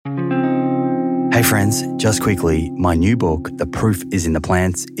Hey friends, just quickly, my new book, The Proof is in the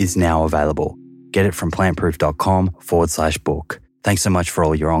Plants, is now available. Get it from plantproof.com/book. Thanks so much for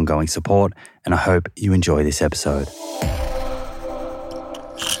all your ongoing support, and I hope you enjoy this episode.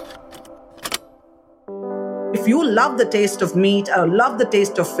 If you love the taste of meat or love the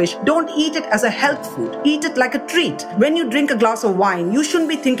taste of fish, don't eat it as a health food. Eat it like a treat. When you drink a glass of wine, you shouldn't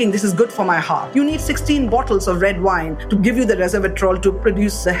be thinking this is good for my heart. You need 16 bottles of red wine to give you the resveratrol to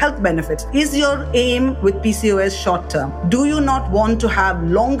produce the health benefits. Is your aim with PCOS short term? Do you not want to have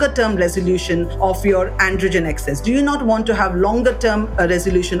longer term resolution of your androgen excess? Do you not want to have longer term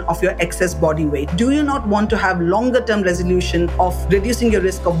resolution of your excess body weight? Do you not want to have longer term resolution of reducing your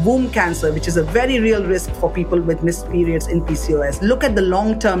risk of womb cancer, which is a very real risk for people with missed periods in PCOS? Look at the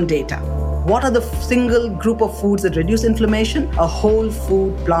long-term data. What are the single group of foods that reduce inflammation? A whole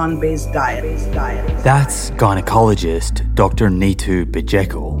food, plant-based diet. That's gynecologist Dr. Nitu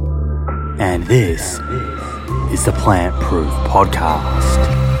Bajekal. And this is the Plant Proof Podcast.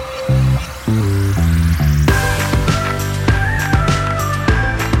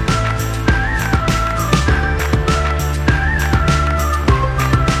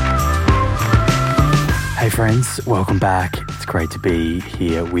 Hey friends, welcome back. It's great to be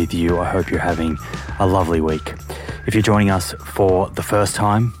here with you. I hope you're having a lovely week. If you're joining us for the first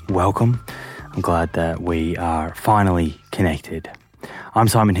time, welcome. I'm glad that we are finally connected. I'm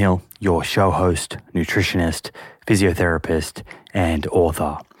Simon Hill, your show host, nutritionist, physiotherapist, and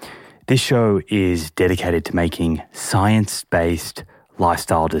author. This show is dedicated to making science-based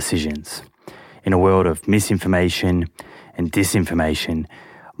lifestyle decisions. In a world of misinformation and disinformation,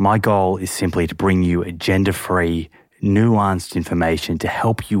 my goal is simply to bring you agenda-free, nuanced information to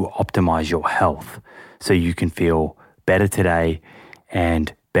help you optimize your health so you can feel better today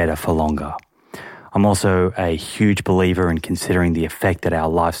and better for longer. I'm also a huge believer in considering the effect that our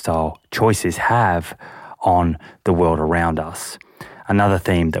lifestyle choices have on the world around us, another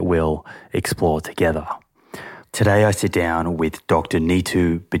theme that we'll explore together. Today I sit down with Dr.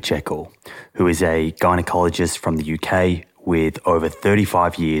 Nitu Bajekal, who is a gynecologist from the UK with over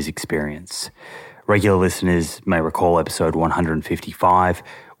 35 years experience. Regular listeners may recall episode 155,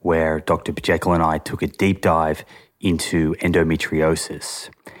 where Dr. Bajekal and I took a deep dive into endometriosis.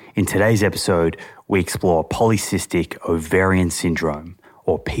 In today's episode, we explore polycystic ovarian syndrome,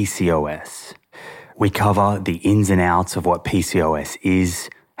 or PCOS. We cover the ins and outs of what PCOS is,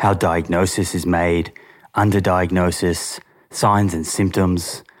 how diagnosis is made, underdiagnosis, signs and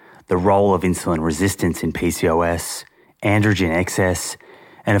symptoms, the role of insulin resistance in PCOS, androgen excess,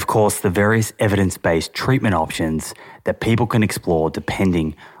 and of course the various evidence-based treatment options that people can explore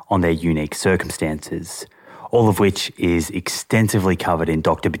depending on their unique circumstances, all of which is extensively covered in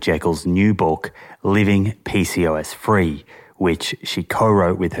Dr. Bajekal's new book, Living PCOS Free, which she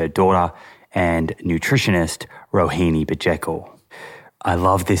co-wrote with her daughter and nutritionist Rohini Bajekal. I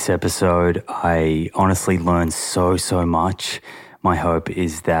love this episode. I honestly learned so much. My hope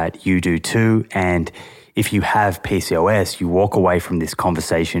is that you do too, and if you have PCOS, you walk away from this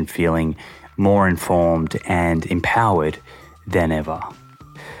conversation feeling more informed and empowered than ever.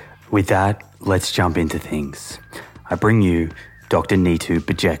 With that, let's jump into things. I bring you Dr. Nitu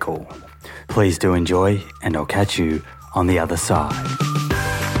Bajekal. Please do enjoy, and I'll catch you on the other side.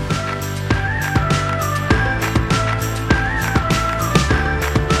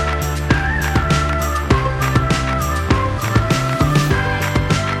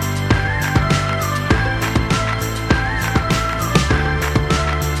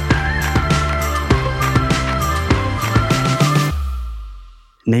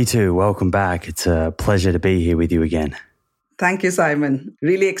 Nitu, welcome back. It's a pleasure to be here with you again. Thank you, Simon.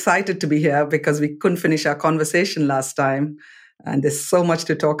 Really excited to be here because we couldn't finish our conversation last time. And there's so much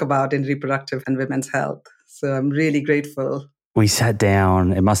to talk about in reproductive and women's health. So I'm really grateful. We sat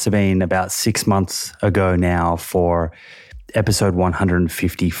down, it must have been about 6 months ago now, for episode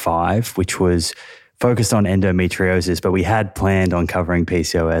 155, which was focused on endometriosis, but we had planned on covering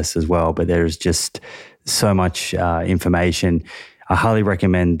PCOS as well, but there's just so much information. I highly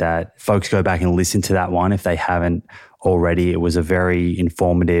recommend that folks go back and listen to that one if they haven't already. It was a very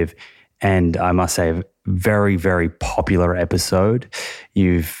informative and, I must say, very popular episode.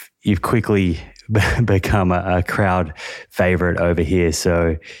 You've quickly become a crowd favorite over here,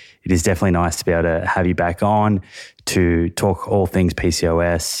 so it is definitely nice to be able to have you back on to talk all things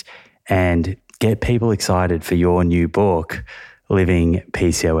PCOS and get people excited for your new book, Living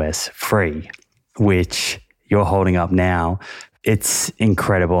PCOS Free, which you're holding up now. It's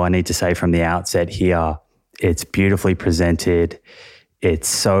incredible. I need to say from the outset here, it's beautifully presented. It's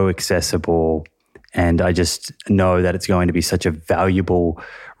so accessible. And I just know that it's going to be such a valuable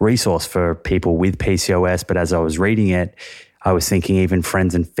resource for people with PCOS. But as I was reading it, I was thinking even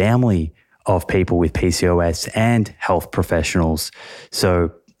friends and family of people with PCOS and health professionals.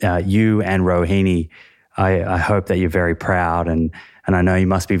 So you and Rohini, I hope that you're very proud, and I know you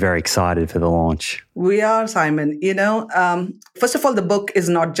must be very excited for the launch. We are, Simon. First of all, the book is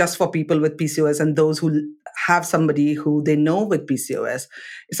not just for people with PCOS and those who have somebody who they know with PCOS.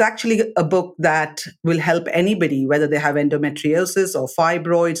 It's actually a book that will help anybody, whether they have endometriosis or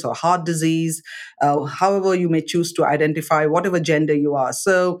fibroids or heart disease, however you may choose to identify, whatever gender you are.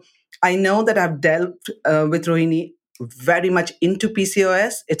 So I know that I've dealt with Rohini very much into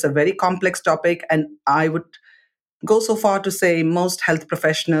PCOS. It's a very complex topic, and I would go so far to say most health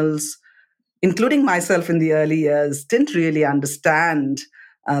professionals, including myself in the early years, didn't really understand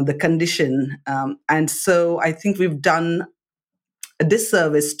the condition. And so I think we've done a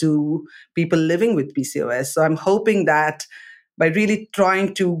disservice to people living with PCOS. So I'm hoping that by really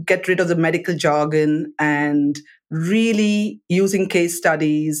trying to get rid of the medical jargon and really using case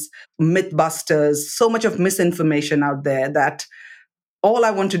studies, mythbusters, so much of misinformation out there, that all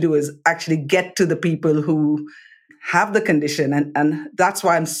I want to do is actually get to the people who have the condition. And that's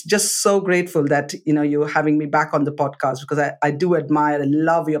why I'm just so grateful that, you're having me back on the podcast, because I do admire and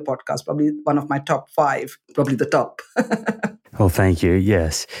love your podcast, probably one of my top 5, probably the top. Well, thank you.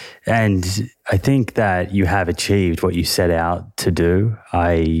 Yes. And I think that you have achieved what you set out to do.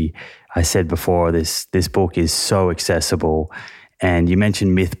 I said before, this book is so accessible. And you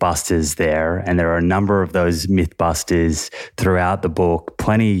mentioned Mythbusters there, and there are a number of those Mythbusters throughout the book.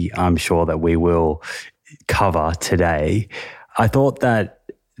 Plenty, I'm sure, that we will cover today. I thought that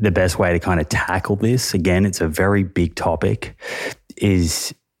the best way to kind of tackle this, again, it's a very big topic,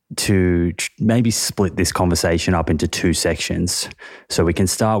 is to maybe split this conversation up into 2 sections. So we can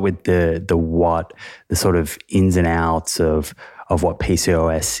start with the what, the sort of ins and outs of what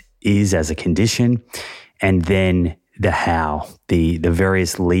PCOS is as a condition, and then the how, the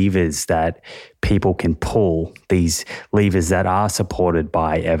various levers that people can pull, these levers that are supported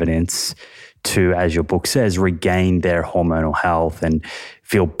by evidence to, as your book says, regain their hormonal health and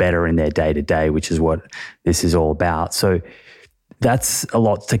feel better in their day-to-day, which is what this is all about. So that's a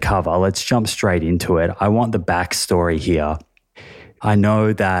lot to cover. Let's jump straight into it. I want the backstory here. I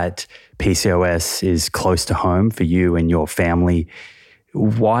know that PCOS is close to home for you and your family.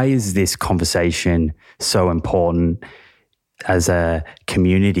 Why is this conversation so important as a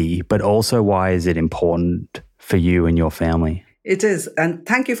community, but also why is it important for you and your family? It is. And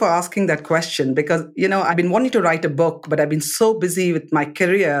thank you for asking that question, because, I've been wanting to write a book, but I've been so busy with my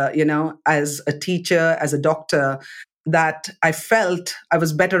career, as a teacher, as a doctor, that I felt I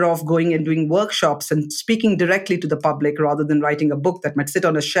was better off going and doing workshops and speaking directly to the public rather than writing a book that might sit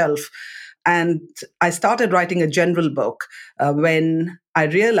on a shelf. And I started writing a general book when I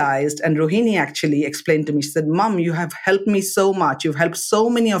realized, and Rohini actually explained to me, she said, "Mom, you have helped me so much. You've helped so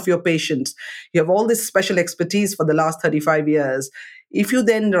many of your patients. You have all this special expertise for the last 35 years. If you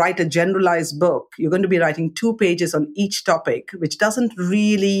then write a generalized book, you're going to be writing 2 pages on each topic, which doesn't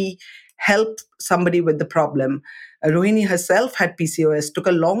really help somebody with the problem." Rohini herself had PCOS, took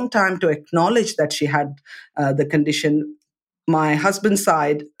a long time to acknowledge that she had the condition. My husband's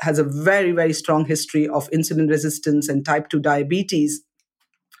side has a very, very strong history of insulin resistance and type 2 diabetes.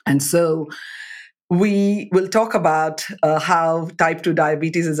 And so we will talk about how type 2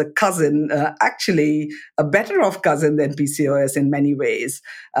 diabetes is a cousin, actually a better off cousin than PCOS in many ways.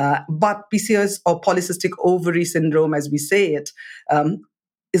 But PCOS, or polycystic ovary syndrome, as we say it,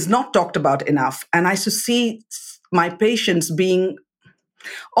 is not talked about enough. And I used to see my patients being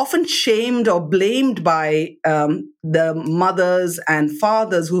often shamed or blamed by the mothers and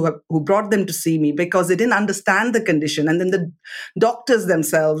fathers who brought them to see me because they didn't understand the condition. And then the doctors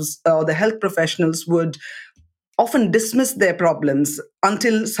themselves or the health professionals would often dismiss their problems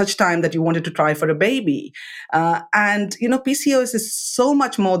until such time that you wanted to try for a baby. And PCOS is so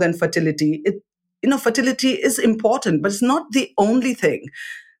much more than fertility. Fertility is important, but it's not the only thing.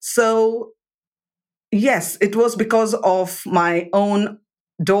 So yes, it was because of my own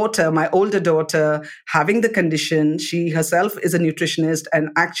daughter, my older daughter, having the condition. She herself is a nutritionist and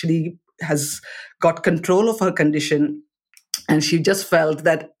actually has got control of her condition. And she just felt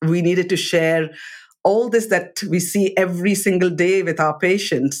that we needed to share all this that we see every single day with our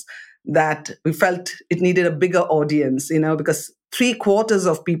patients, that we felt it needed a bigger audience, because 3/4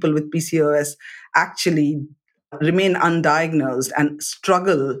 of people with PCOS actually remain undiagnosed and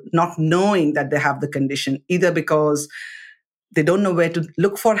struggle not knowing that they have the condition, either because they don't know where to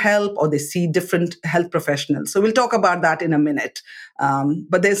look for help, or they see different health professionals. So we'll talk about that in a minute.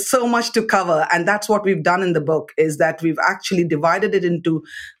 But there's so much to cover. And that's what we've done in the book, is that we've actually divided it into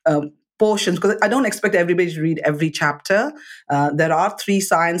portions, because I don't expect everybody to read every chapter. There are 3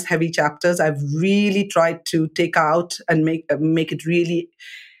 science-heavy chapters. I've really tried to take out and make it really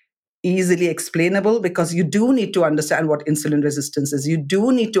easily explainable, because you do need to understand what insulin resistance is. You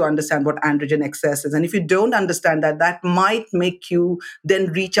do need to understand what androgen excess is. And if you don't understand that, that might make you then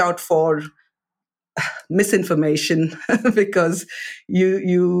reach out for misinformation because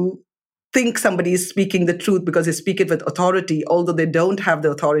you think somebody is speaking the truth because they speak it with authority, although they don't have the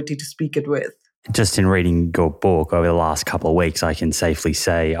authority to speak it with. Just in reading your book over the last couple of weeks, I can safely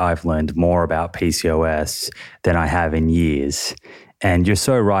say I've learned more about PCOS than I have in years. And you're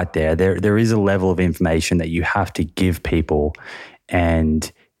so right there. There is a level of information that you have to give people,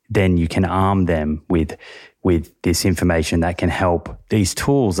 and then you can arm them with this information that can help, these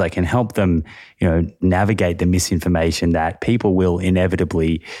tools that can help them, navigate the misinformation that people will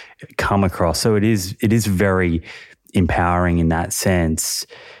inevitably come across. So it is very empowering in that sense.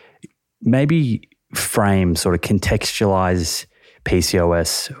 Maybe frame, sort of contextualize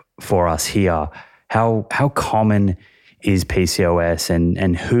PCOS for us here. How common is PCOS,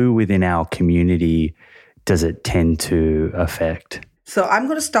 and who within our community does it tend to affect? So I'm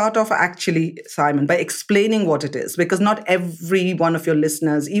going to start off actually, Simon, by explaining what it is, because not every one of your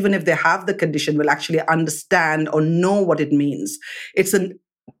listeners, even if they have the condition, will actually understand or know what it means. It's a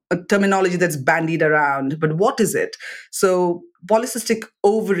terminology that's bandied around, but what is it? So polycystic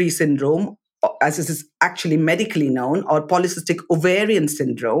ovary syndrome, as it is actually medically known, or polycystic ovarian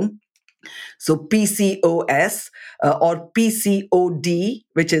syndrome, so PCOS or PCOD,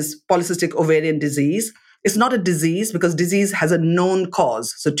 which is polycystic ovarian disease. It's not a disease because disease has a known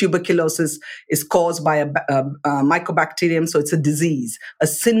cause. So tuberculosis is caused by a mycobacterium, so it's a disease. A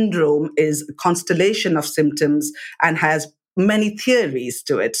syndrome is a constellation of symptoms and has many theories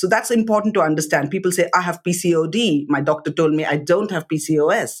to it. So that's important to understand. People say, I have PCOD. My doctor told me I don't have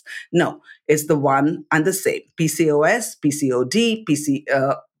PCOS. No, it's the one and the same. PCOS, PCOD,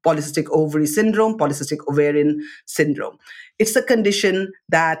 polycystic ovary syndrome, polycystic ovarian syndrome. It's a condition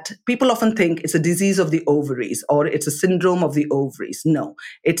that people often think it's a disease of the ovaries or it's a syndrome of the ovaries. No,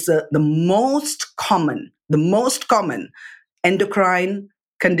 it's the most common endocrine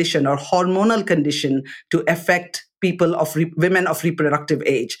condition or hormonal condition to affect people women of reproductive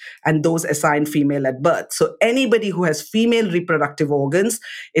age and those assigned female at birth. So anybody who has female reproductive organs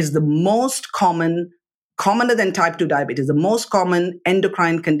is the most commoner than type 2 diabetes, the most common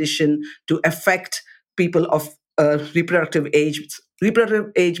endocrine condition to affect people of reproductive age.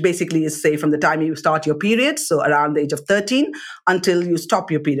 Reproductive age basically is, say, from the time you start your periods, so around the age of 13, until you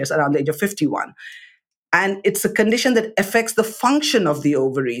stop your periods around the age of 51. And it's a condition that affects the function of the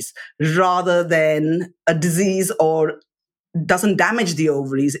ovaries rather than a disease, or doesn't damage the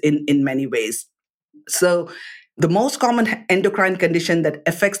ovaries in many ways. So the most common endocrine condition that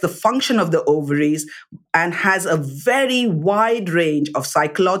affects the function of the ovaries and has a very wide range of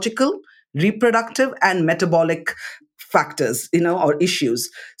psychological, reproductive, and metabolic factors, or issues.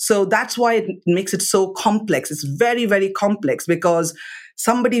 So that's why it makes it so complex. It's very, very complex, because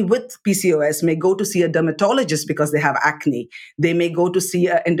somebody with PCOS may go to see a dermatologist because they have acne. They may go to see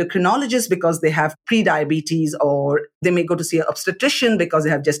an endocrinologist because they have prediabetes, or they may go to see an obstetrician because they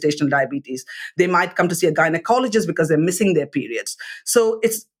have gestational diabetes. They might come to see a gynecologist because they're missing their periods. So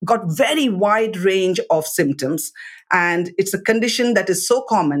it's got very wide range of symptoms, and it's a condition that is so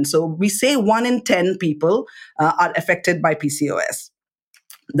common. So we say 1 in 10 people are affected by PCOS.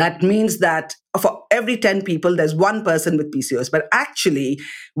 That means that for every 10 people, there's one person with PCOS. But actually,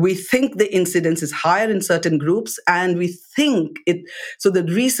 we think the incidence is higher in certain groups. And we think so the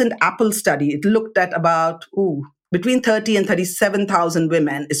recent Apple study, it looked at about, between 30 and 37,000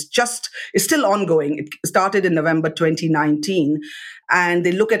 women. It's still ongoing. It started in November 2019. And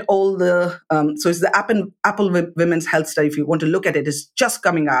they look at all the, so it's the Apple Women's Health Study. If you want to look at it, it's just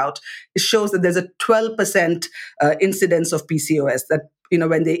coming out. It shows that there's a 12% incidence of PCOS that,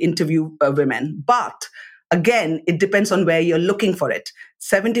 when they interview women. But again, it depends on where you're looking for it.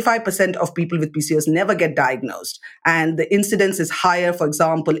 75% of people with PCOS never get diagnosed. And the incidence is higher, for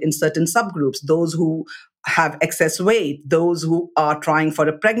example, in certain subgroups, those who have excess weight, those who are trying for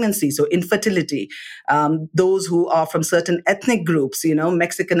a pregnancy, so infertility, those who are from certain ethnic groups,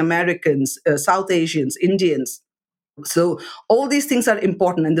 Mexican Americans, South Asians, Indians. So all these things are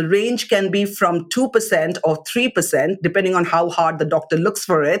important, and the range can be from 2% or 3%, depending on how hard the doctor looks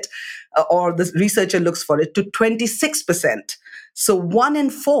for it or the researcher looks for it, to 26%. So one in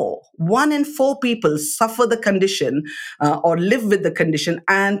four people suffer the condition or live with the condition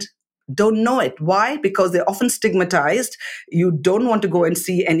and don't know it. Why? Because they're often stigmatized. You don't want to go and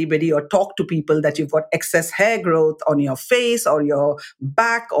see anybody or talk to people that you've got excess hair growth on your face or your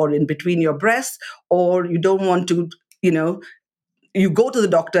back or in between your breasts, or you don't want to, you go to the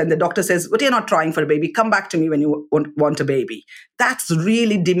doctor and the doctor says, but you're not trying for a baby. Come back to me when you want a baby. That's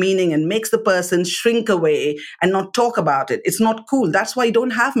really demeaning and makes the person shrink away and not talk about it. It's not cool. That's why you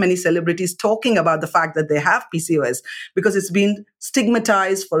don't have many celebrities talking about the fact that they have PCOS, because it's been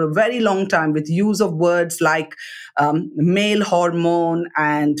stigmatized for a very long time with use of words like male hormone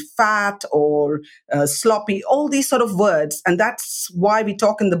and fat or sloppy, all these sort of words. And that's why we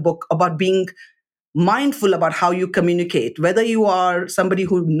talk in the book about being mindful about how you communicate, whether you are somebody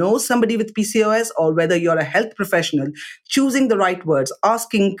who knows somebody with PCOS or whether you're a health professional, choosing the right words,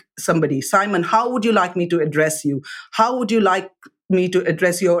 asking somebody, Simon, how would you like me to address you? How would you like me to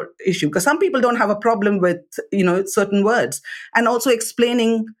address your issue? Because some people don't have a problem with, certain words. And also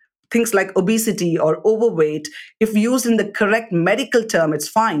explaining things like obesity or overweight, if used in the correct medical term, it's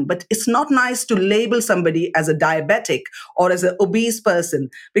fine. But it's not nice to label somebody as a diabetic or as an obese person,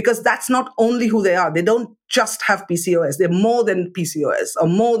 because that's not only who they are. They don't just have PCOS. They're more than PCOS or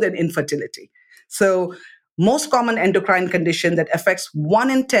more than infertility. So most common endocrine condition that affects 1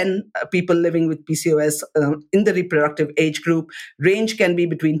 in 10 people living with PCOS in the reproductive age group. Range can be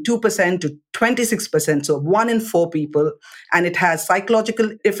between 2% to 26%, so 1 in 4 people. And it has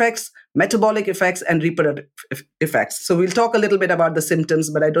psychological effects, metabolic effects, and reproductive effects. So we'll talk a little bit about the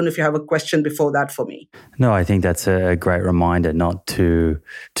symptoms, but I don't know if you have a question before that for me. No, I think that's a great reminder not to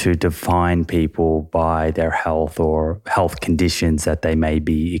define people by their health or health conditions that they may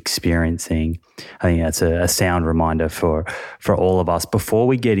be experiencing. I think that's a sound reminder for all of us. Before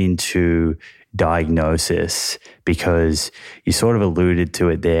we get into diagnosis, because you sort of alluded to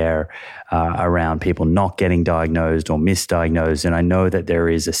it there around people not getting diagnosed or misdiagnosed. And I know that there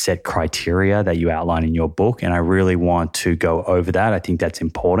is a set criteria that you outline in your book, and I really want to go over that. I think that's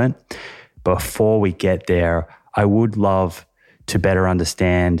important. Before we get there, I would love to better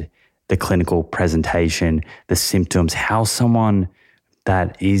understand the clinical presentation, the symptoms, how someone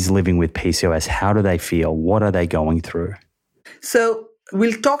that is living with PCOS, how do they feel? What are they going through? So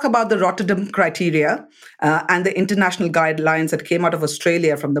we'll talk about the Rotterdam criteria and the international guidelines that came out of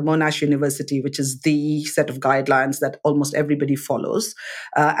Australia from the Monash University, which is the set of guidelines that almost everybody follows.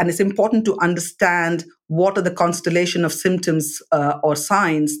 And it's important to understand what are the constellation of symptoms or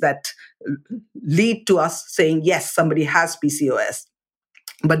signs that lead to us saying, yes, somebody has PCOS.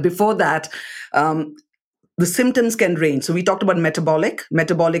 But before that, the symptoms can range. So we talked about metabolic.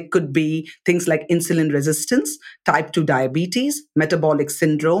 Metabolic could be things like insulin resistance, type 2 diabetes, metabolic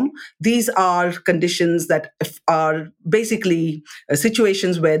syndrome. These are conditions that are basically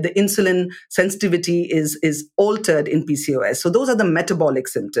situations where the insulin sensitivity is altered in PCOS. So those are the metabolic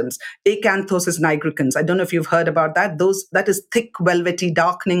symptoms. Acanthosis nigricans. I don't know if you've heard about that. That is thick, velvety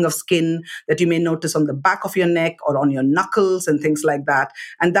darkening of skin that you may notice on the back of your neck or on your knuckles and things like that.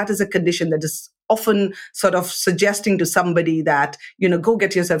 And that is a condition that is often sort of suggesting to somebody that, go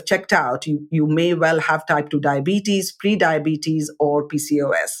get yourself checked out. You may well have type 2 diabetes, pre-diabetes, or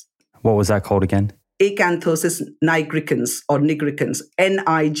PCOS. What was that called again? Acanthosis nigricans or nigricans,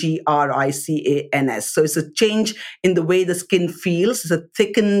 nigricans. So it's a change in the way the skin feels. It's a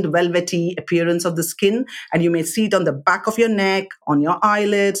thickened, velvety appearance of the skin. And you may see it on the back of your neck, on your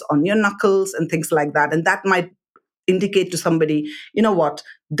eyelids, on your knuckles, and things like that. And that might indicate to somebody,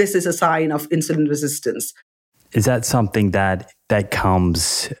 this is a sign of insulin resistance. Is that something that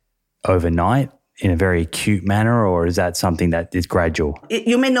comes overnight in a very acute manner, or is that something that is gradual?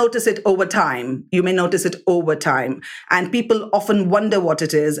 You may notice it over time. And people often wonder what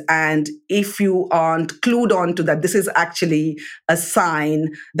it is. And if you aren't clued on to that, this is actually a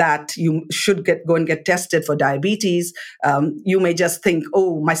sign that you should go and get tested for diabetes. You may just think,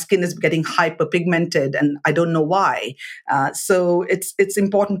 oh, my skin is getting hyperpigmented and I don't know why. So it's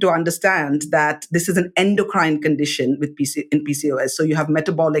important to understand that this is an endocrine condition in PCOS. So you have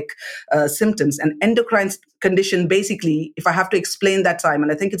metabolic symptoms. And endocrine condition, basically, if I have to explain that, Simon,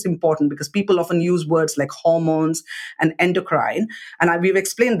 I think it's important because people often use words like hormones and endocrine, and we've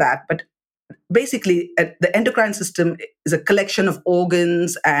explained that. But basically, the endocrine system is a collection of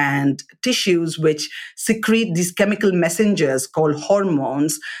organs and tissues which secrete these chemical messengers called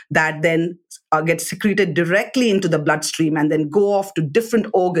hormones that then get secreted directly into the bloodstream and then go off to different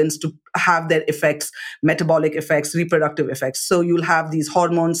organs to have their effects, metabolic effects, reproductive effects. So you'll have these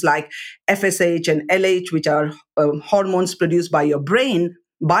hormones like FSH and LH, which are hormones produced by your brain,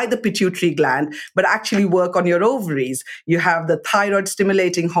 by the pituitary gland, but actually work on your ovaries. You have the thyroid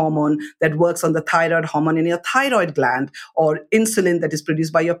stimulating hormone that works on the thyroid hormone in your thyroid gland, or insulin that is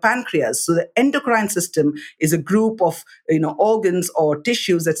produced by your pancreas. So the endocrine system is a group of organs or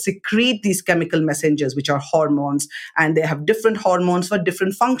tissues that secrete these chemical messengers, which are hormones, and they have different hormones for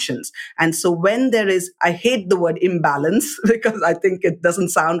different functions. And so when there is, I hate the word imbalance because I think it doesn't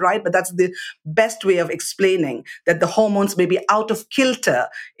sound right, but that's the best way of explaining that the hormones may be out of kilter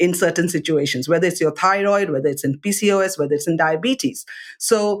in certain situations, whether it's your thyroid, whether it's in PCOS, whether it's in diabetes.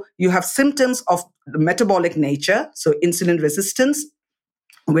 So you have symptoms of metabolic nature, so insulin resistance,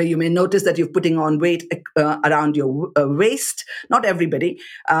 where you may notice that you're putting on weight around your waist. Not everybody.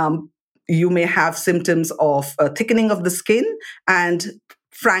 You may have symptoms of thickening of the skin and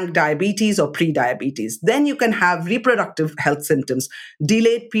frank diabetes or pre-diabetes. Then you can have reproductive health symptoms,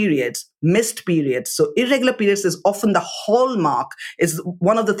 delayed periods, missed periods. So irregular periods is often the hallmark, is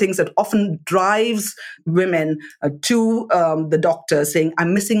one of the things that often drives women to the doctor saying,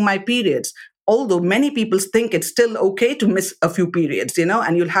 I'm missing my periods. Although many people think it's still okay to miss a few periods,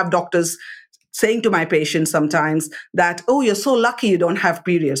 and you'll have doctors saying to my patients sometimes that, oh, you're so lucky you don't have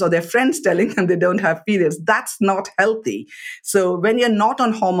periods, or their friends telling them they don't have periods. That's not healthy. So when you're not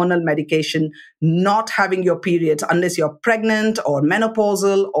on hormonal medication, not having your periods, unless you're pregnant or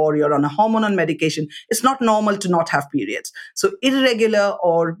menopausal or you're on a hormonal medication, it's not normal to not have periods. So irregular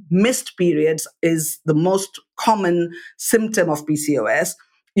or missed periods is the most common symptom of PCOS.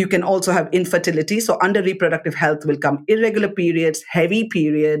 You can also have infertility. So under reproductive health will come irregular periods, heavy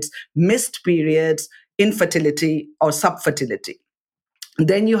periods, missed periods, infertility or subfertility.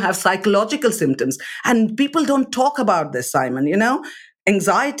 Then you have psychological symptoms. And people don't talk about this, Simon,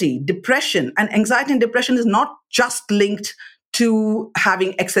 anxiety, depression. And anxiety and depression is not just linked to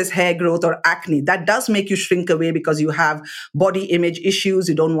having excess hair growth or acne. That does make you shrink away because you have body image issues.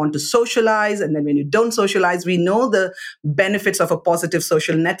 You don't want to socialize. And then when you don't socialize, we know the benefits of a positive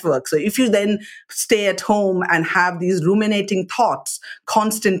social network. So if you then stay at home and have these ruminating thoughts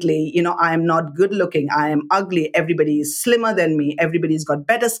constantly, I am not good looking, I am ugly, everybody is slimmer than me, everybody's got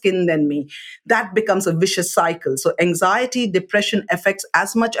better skin than me, that becomes a vicious cycle. So anxiety, depression affects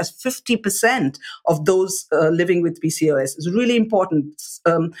as much as 50% of those living with PCOS. It's really important.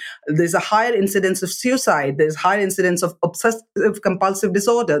 There's a higher incidence of suicide. There's higher incidence of obsessive compulsive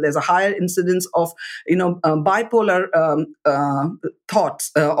disorder. There's a higher incidence of, bipolar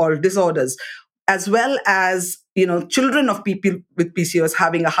thoughts or disorders, as well as, children of people with PCOS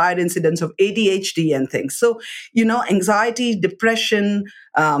having a higher incidence of ADHD and things. So, anxiety, depression,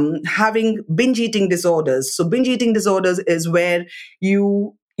 having binge eating disorders. So binge eating disorders is where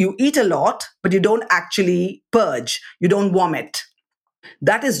you eat a lot, but you don't actually purge. You don't vomit.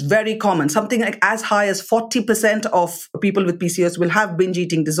 That is very common. Something like as high as 40% of people with PCOS will have binge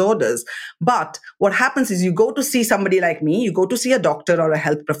eating disorders. But what happens is you go to see somebody like me, you go to see a doctor or a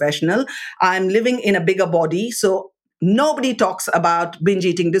health professional. I'm living in a bigger body, so nobody talks about binge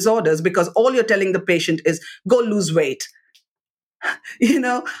eating disorders because all you're telling the patient is go lose weight.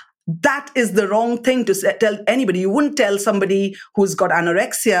 That is the wrong thing to tell anybody. You wouldn't tell somebody who's got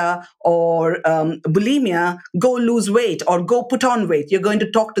anorexia or bulimia, go lose weight or go put on weight. You're going to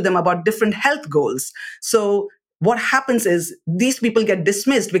talk to them about different health goals. So what happens is these people get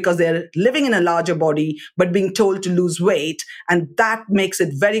dismissed because they're living in a larger body, but being told to lose weight. And that makes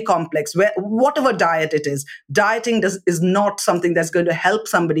it very complex. Whatever diet it is, dieting is not something that's going to help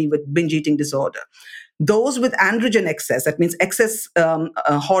somebody with binge eating disorder. Those with androgen excess, that means excess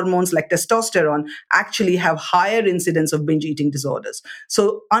hormones like testosterone, actually have higher incidence of binge eating disorders.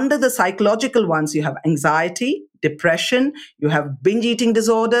 So under the psychological ones, you have anxiety, depression, you have binge eating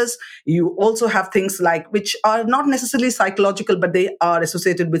disorders. You also have things like, which are not necessarily psychological, but they are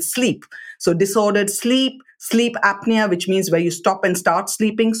associated with sleep. So disordered sleep, sleep apnea, which means where you stop and start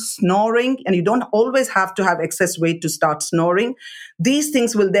sleeping, snoring, and you don't always have to have excess weight to start snoring. These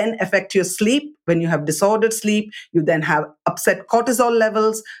things will then affect your sleep. When you have disordered sleep, you then have upset cortisol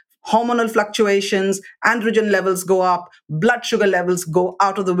levels, hormonal fluctuations, androgen levels go up, blood sugar levels go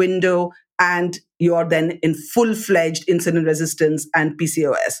out of the window, and you are then in full-fledged insulin resistance and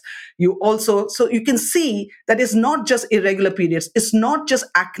PCOS. So you can see that it's not just irregular periods. It's not just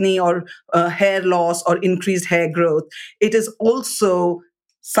acne or hair loss or increased hair growth. It is also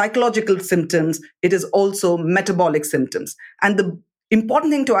psychological symptoms. It is also metabolic symptoms. And the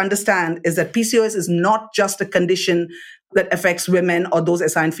important thing to understand is that PCOS is not just a condition that affects women or those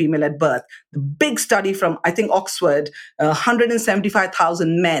assigned female at birth. The big study from, I think, Oxford,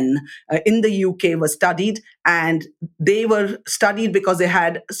 175,000 men in the UK were studied, and they were studied because they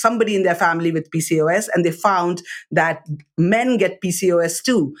had somebody in their family with PCOS, and they found that men get PCOS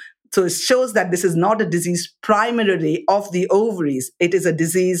too. So it shows that this is not a disease primarily of the ovaries. It is a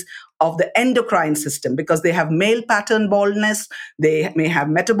disease of the endocrine system because they have male pattern baldness, they may have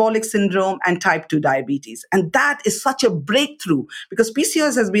metabolic syndrome and type 2 diabetes. And that is such a breakthrough because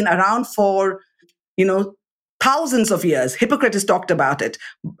PCOS has been around for, thousands of years. Hippocrates talked about it.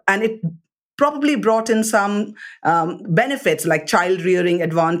 And it probably brought in some benefits like child rearing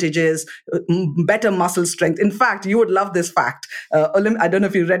advantages, better muscle strength. In fact, you would love this fact. I don't know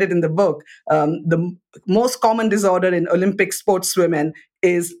if you read it in the book. The most common disorder in Olympic sports women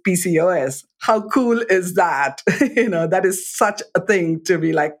is PCOS. How cool is that? That is such a thing to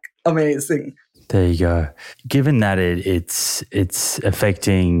be like amazing. There you go. Given that it's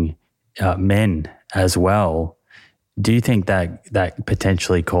affecting men as well, do you think that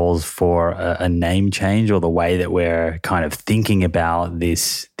potentially calls for a name change or the way that we're kind of thinking about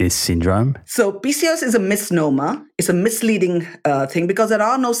this syndrome? So PCOS is a misnomer. It's a misleading thing because there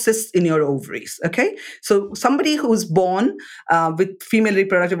are no cysts in your ovaries, okay? So somebody who's born with female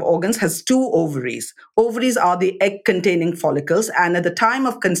reproductive organs has two ovaries. Ovaries are the egg-containing follicles, and at the time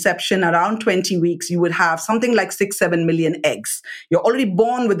of conception, around 20 weeks, you would have something like 6-7 million eggs. You're already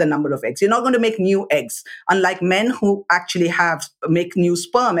born with the number of eggs. You're not going to make new eggs, unlike men who actually make new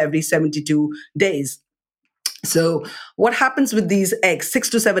sperm every 72 days. So what happens with these eggs,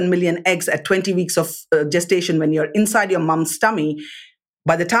 6-7 million eggs at 20 weeks of gestation when you're inside your mom's tummy,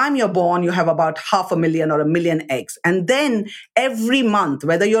 by the time you're born, you have about 500,000 or 1 million eggs. And then every month,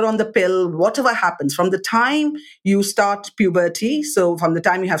 whether you're on the pill, whatever happens, from the time you start puberty, so from the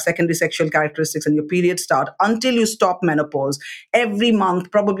time you have secondary sexual characteristics and your periods start, until you stop menopause, every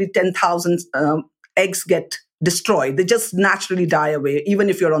month, probably 10,000 eggs get destroyed. They just naturally die away, even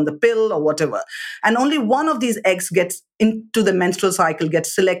if you're on the pill or whatever. And only one of these eggs gets into the menstrual cycle,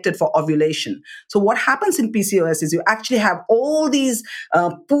 gets selected for ovulation. So what happens in PCOS is you actually have all these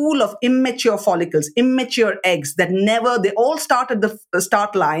pool of immature follicles, immature eggs that they all start at the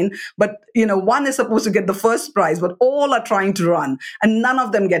start line, but one is supposed to get the first prize, but all are trying to run and none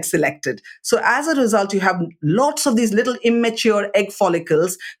of them get selected. So as a result, you have lots of these little immature egg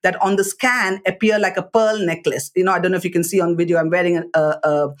follicles that on the scan appear like a pearl necklace. I don't know if you can see on video, I'm wearing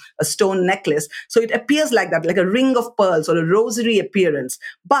a stone necklace. So it appears like that, like a ring of pearls or a rosary appearance,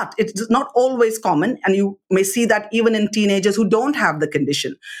 but it's not always common. And you may see that even in teenagers who don't have the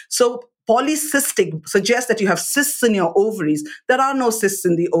condition. So polycystic suggests that you have cysts in your ovaries. There are no cysts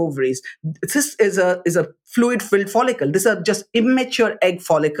in the ovaries. Cyst is a fluid-filled follicle. These are just immature egg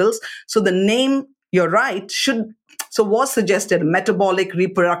follicles. So the name, you're right, was suggested metabolic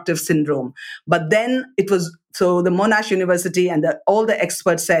reproductive syndrome. But then so the Monash University and all the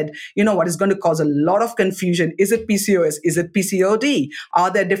experts said, what is going to cause a lot of confusion? Is it PCOS? Is it PCOD? Are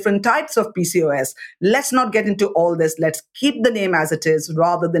there different types of PCOS? Let's not get into all this. Let's keep the name as it is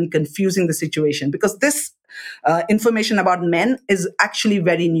rather than confusing the situation, because this information about men is actually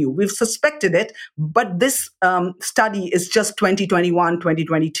very new. We've suspected it, but this study is just 2021,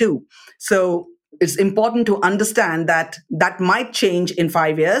 2022. So it's important to understand that might change in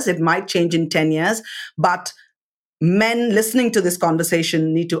 5 years, it might change in 10 years, but men listening to this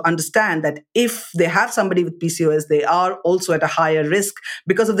conversation need to understand that if they have somebody with PCOS, they are also at a higher risk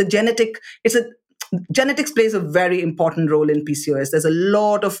because of the genetics plays a very important role in PCOS. There's a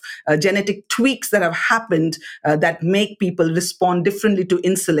lot of genetic tweaks that have happened that make people respond differently to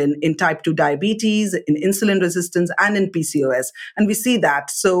insulin in type 2 diabetes, in insulin resistance, and in PCOS. And we see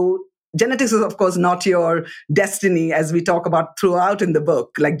that. So genetics is, of course, not your destiny, as we talk about throughout in the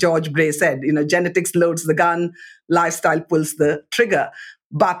book. Like George Bray said, genetics loads the gun, lifestyle pulls the trigger.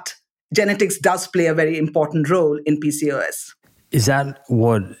 But genetics does play a very important role in PCOS. Is that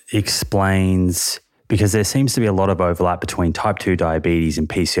what explains, because there seems to be a lot of overlap between type 2 diabetes and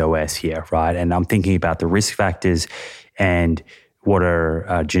PCOS here, right? And I'm thinking about the risk factors and what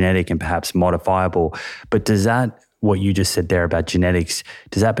are genetic and perhaps modifiable. But does that, what you just said there about genetics,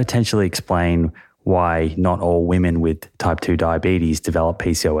 does that potentially explain why not all women with type 2 diabetes develop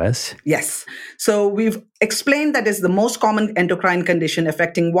PCOS? Yes. So we've explained that it's the most common endocrine condition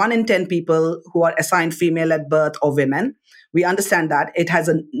affecting 1 in 10 people who are assigned female at birth or women. We understand that it has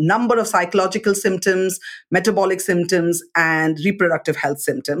a number of psychological symptoms, metabolic symptoms, and reproductive health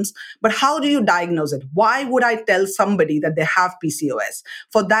symptoms. But how do you diagnose it? Why would I tell somebody that they have PCOS?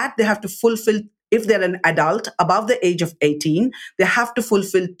 For that, they have to fulfill if they're an adult above the age of 18, they have to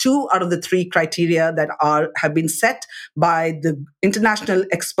fulfill 2 out of the 3 criteria that have been set by the International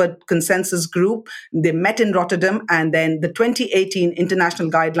Expert Consensus Group. They met in Rotterdam, and then the 2018 international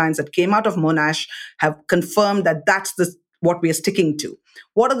guidelines that came out of Monash have confirmed that that's what we are sticking to.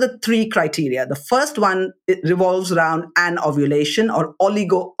 What are the 3 criteria? The first one, it revolves around anovulation or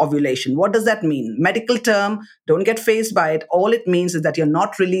oligo-ovulation. What does that mean? Medical term, don't get fazed by it. All it means is that you're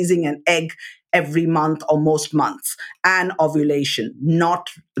not releasing an egg every month or most months. Anovulation, not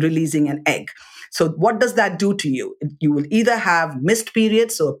releasing an egg. So what does that do to you? You will either have missed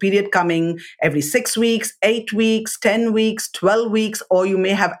periods, so a period coming every 6 weeks, 8 weeks, 10 weeks, 12 weeks, or you may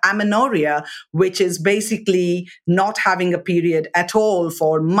have amenorrhea, which is basically not having a period at all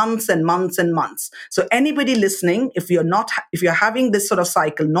for months and months and months. So anybody listening, if you're having this sort of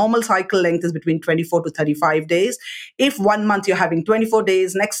cycle, normal cycle length is between 24 to 35 days. If 1 month you're having 24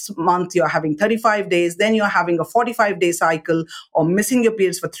 days, next month you're having 35 days, then you're having a 45-day cycle or missing your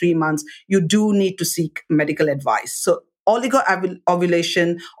periods for 3 months, you do need to seek medical advice. So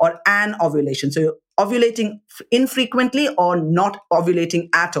oligo-ovulation or anovulation. So you're ovulating infrequently or not ovulating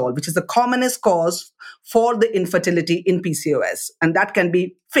at all, which is the commonest cause for the infertility in PCOS. And that can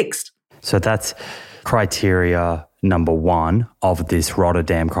be fixed. So that's criteria number 1 of this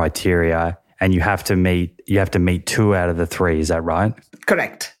Rotterdam criteria. And you have to meet 2 out of the 3. Is that right?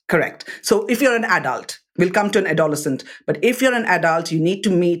 Correct. So if you're an adult, we'll come to an adolescent, but if you're an adult, you need to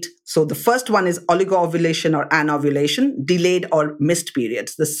meet. So the first one is oligo-ovulation or anovulation, delayed or missed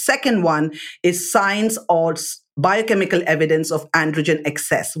periods. The second one is signs or biochemical evidence of androgen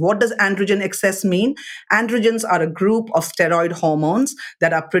excess. What does androgen excess mean? Androgens are a group of steroid hormones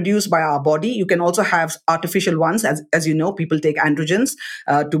that are produced by our body. You can also have artificial ones. As you know, people take androgens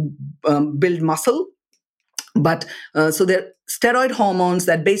to build muscle. But so they're steroid hormones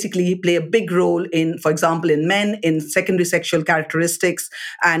that basically play a big role in, for example, in men, in secondary sexual characteristics,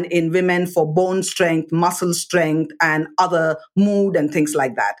 and in women for bone strength, muscle strength, and other mood and things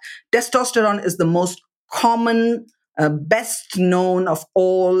like that. Testosterone is the most common, best known of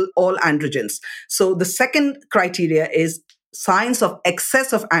all androgens. So the second criteria is signs of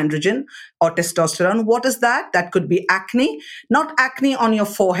excess of androgen or testosterone. What is that? That could be acne, not acne on your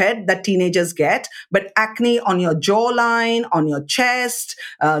forehead that teenagers get, but acne on your jawline, on your chest.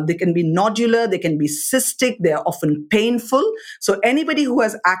 They can be nodular, they can be cystic, they are often painful. So anybody who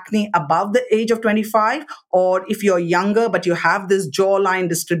has acne above the age of 25, or if you're younger but you have this jawline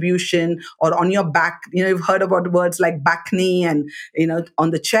distribution, or on your back, you've heard about words like bacne, and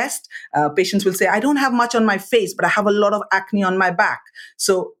on the chest, patients will say, I don't have much on my face, but I have a lot of acne on my back.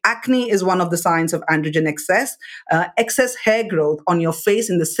 So acne is one of the signs of androgen excess. Excess hair growth on your face,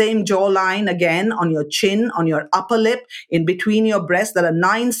 in the same jawline, again, on your chin, on your upper lip, in between your breasts. There are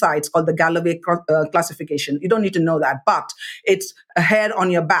 9 sites called the Galloway classification. You don't need to know that, but it's a hair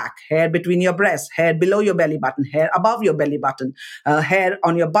on your back, hair between your breasts, hair below your belly button, hair above your belly button, hair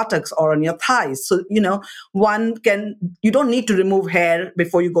on your buttocks or on your thighs. So, you don't need to remove hair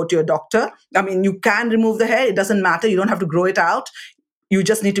before you go to your doctor. I mean, you can remove the hair. It doesn't matter. You don't have to grow it out. You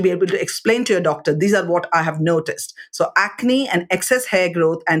just need to be able to explain to your doctor, these are what I have noticed. So acne and excess hair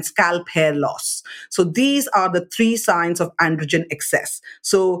growth and scalp hair loss. So these are the 3 signs of androgen excess.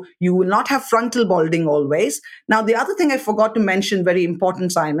 So you will not have frontal balding always. Now, the other thing I forgot to mention, very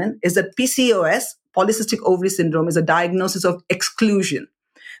important, Simon, is that PCOS, polycystic ovary syndrome, is a diagnosis of exclusion.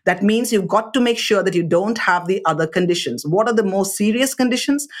 That means you've got to make sure that you don't have the other conditions. What are the most serious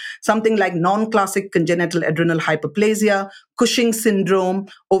conditions? Something like non-classic congenital adrenal hyperplasia, Cushing syndrome,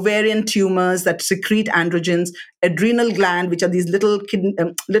 ovarian tumors that secrete androgens, adrenal gland, which are these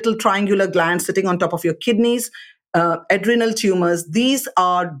little triangular glands sitting on top of your kidneys, adrenal tumors. These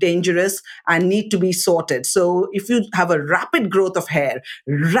are dangerous and need to be sorted. So if you have a rapid growth of hair,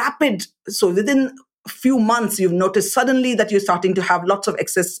 so within a few months, you've noticed suddenly that you're starting to have lots of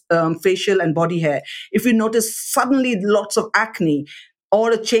excess facial and body hair. If you notice suddenly lots of acne, or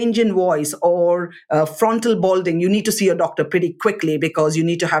a change in voice, or frontal balding, you need to see your doctor pretty quickly, because you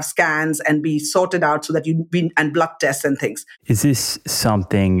need to have scans and be sorted out so that and blood tests and things. Is this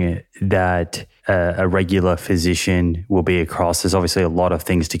something that a regular physician will be across? There's obviously a lot of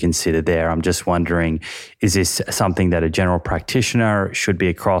things to consider there. I'm just wondering, is this something that a general practitioner should be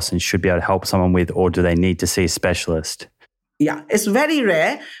across and should be able to help someone with, or do they need to see a specialist? Yeah, it's very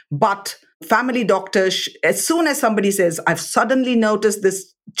rare, but family doctors, as soon as somebody says, I've suddenly noticed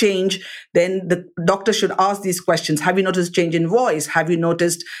this change, then the doctor should ask these questions. Have you noticed change in voice? Have you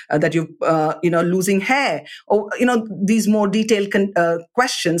noticed that you're losing hair? Or, these more detailed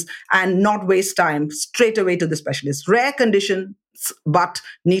questions, and not waste time, straight away to the specialist. Rare condition, but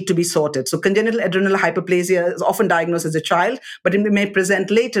need to be sorted. So congenital adrenal hyperplasia is often diagnosed as a child, but it may present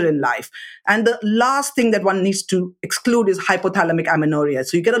later in life. And the last thing that one needs to exclude is hypothalamic amenorrhea.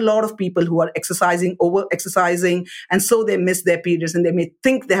 So you get a lot of people who are exercising, over-exercising, and so they miss their periods and they may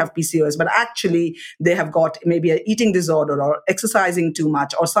think they have PCOS, but actually they have got maybe an eating disorder or exercising too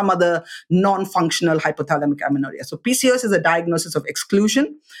much or some other non-functional hypothalamic amenorrhea. So PCOS is a diagnosis of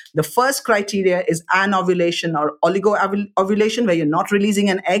exclusion. The first criteria is anovulation or oligoovulation, where you're not releasing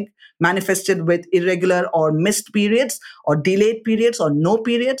an egg, manifested with irregular or missed periods or delayed periods or no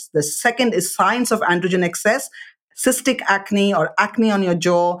periods. The second is signs of androgen excess, cystic acne or acne on your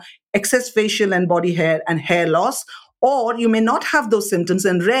jaw, excess facial and body hair, and hair loss. Or you may not have those symptoms,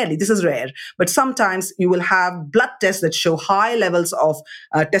 and rarely, this is rare, but sometimes you will have blood tests that show high levels of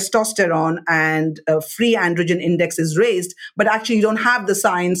testosterone and free androgen index is raised, but actually you don't have the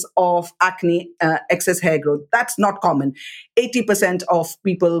signs of acne, excess hair growth. That's not common. 80% of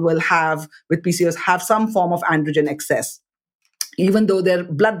people will have, with PCOS, have some form of androgen excess, even though their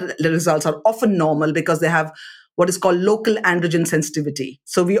blood results are often normal because they have what is called local androgen sensitivity.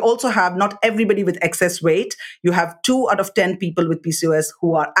 So we also have not everybody with excess weight. You have 2 out of 10 people with PCOS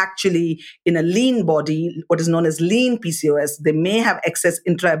who are actually in a lean body, what is known as lean PCOS. They may have excess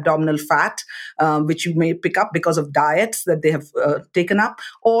intra-abdominal fat, which you may pick up because of diets that they have taken up,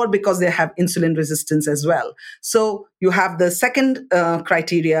 or because they have insulin resistance as well. So you have the second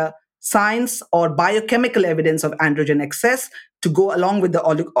criteria, signs or biochemical evidence of androgen excess, to go along with the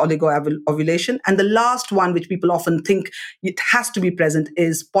oligoovulation. And the last one, which people often think it has to be present,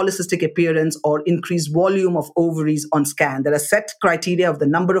 is polycystic appearance or increased volume of ovaries on scan. There are set criteria of the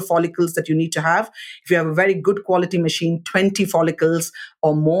number of follicles that you need to have. If you have a very good quality machine, 20 follicles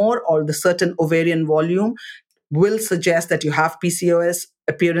or more, or the certain ovarian volume, will suggest that you have PCOS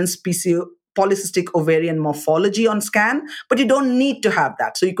appearance, polycystic ovarian morphology on scan, but you don't need to have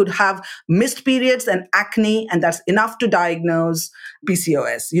that. So you could have missed periods and acne, and that's enough to diagnose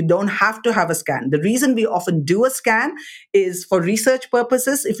PCOS. You don't have to have a scan. The reason we often do a scan is for research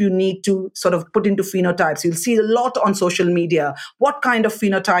purposes. If you need to sort of put into phenotypes, you'll see a lot on social media. What kind of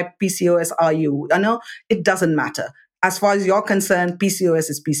phenotype PCOS are you? I know it doesn't matter. As far as you're concerned, PCOS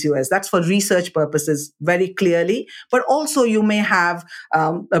is PCOS. That's for research purposes very clearly. But also you may have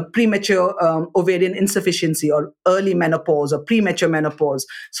a premature ovarian insufficiency or early menopause or premature menopause.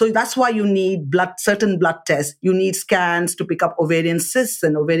 So that's why you need certain blood tests. You need scans to pick up ovarian cysts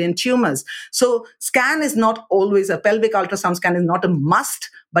and ovarian tumors. So scan is not always, a pelvic ultrasound scan is not a must,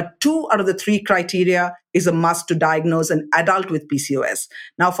 but 2 out of the 3 criteria is a must to diagnose an adult with PCOS.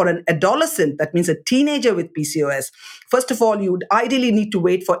 Now, for an adolescent, that means a teenager with PCOS, first of all, you would ideally need to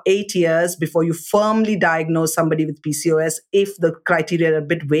wait for 8 years before you firmly diagnose somebody with PCOS if the criteria are a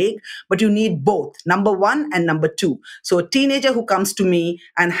bit vague, but you need both, number 1 and number 2. So a teenager who comes to me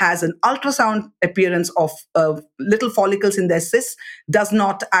and has an ultrasound appearance of little follicles in their cysts does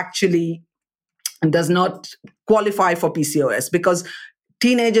not qualify for PCOS, because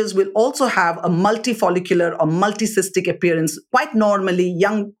teenagers will also have a multifollicular or multicystic appearance. Quite normally,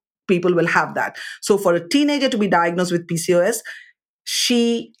 young people will have that. So for a teenager to be diagnosed with PCOS,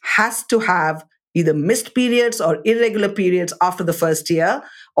 she has to have either missed periods or irregular periods after the first year,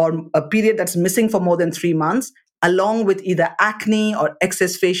 or a period that's missing for more than 3 months, along with either acne or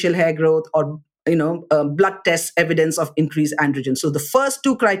excess facial hair growth or blood test evidence of increased androgen. So the first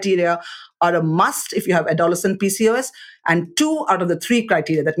 2 criteria are a must if you have adolescent PCOS, and 2 out of the 3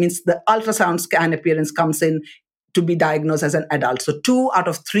 criteria, that means the ultrasound scan appearance comes in to be diagnosed as an adult. So 2 out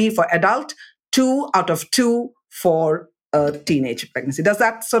of 3 for adult, 2 out of 2 for teenage pregnancy. Does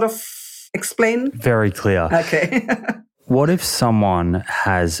that sort of explain? Very clear. Okay. What if someone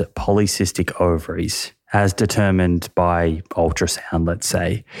has polycystic ovaries, as determined by ultrasound, let's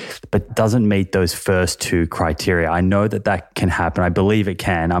say, but doesn't meet those first 2 criteria? I know that can happen. I believe it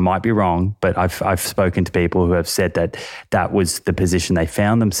can. I might be wrong, but I've spoken to people who have said that was the position they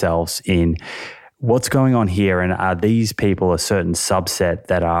found themselves in. What's going on here? And are these people a certain subset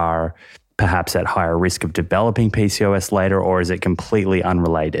that are perhaps at higher risk of developing PCOS later, or is it completely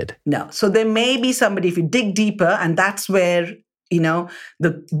unrelated? No. So there may be somebody, if you dig deeper, and that's where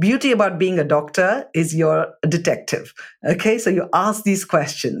the beauty about being a doctor is you're a detective. Okay, so you ask these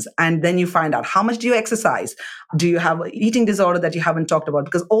questions and then you find out, how much do you exercise? Do you have an eating disorder that you haven't talked about?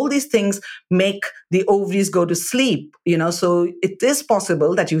 Because all these things make the ovaries go to sleep. So it is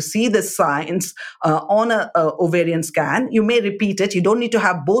possible that you see the signs on a ovarian scan. You may repeat it. You don't need to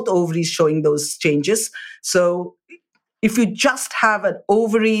have both ovaries showing those changes. So if you just have an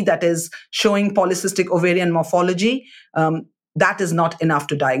ovary that is showing polycystic ovarian morphology, that is not enough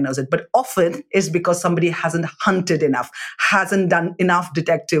to diagnose it. But often it's because somebody hasn't hunted enough, hasn't done enough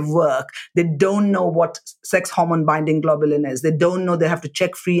detective work. They don't know what sex hormone binding globulin is. They don't know they have to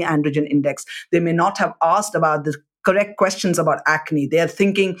check free androgen index. They may not have asked about the correct questions about acne. They are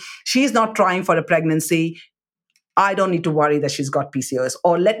thinking, she's not trying for a pregnancy, I don't need to worry that she's got PCOS.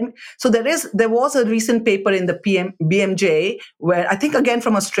 Or so there was a recent paper in the BMJ where, I think again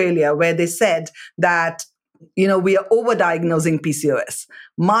from Australia, where they said that, we are overdiagnosing PCOS.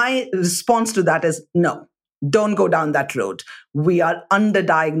 My response to that is no. Don't go down that road. We are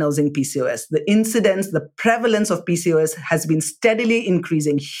underdiagnosing PCOS. The incidence, the prevalence of PCOS has been steadily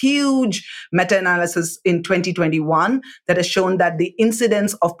increasing. Huge meta-analysis in 2021 that has shown that the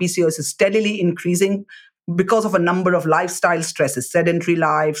incidence of PCOS is steadily increasing because of a number of lifestyle stresses, sedentary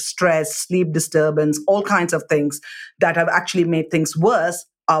life, stress, sleep disturbance, all kinds of things that have actually made things worse,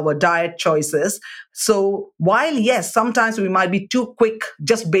 our diet choices. So while, yes, sometimes we might be too quick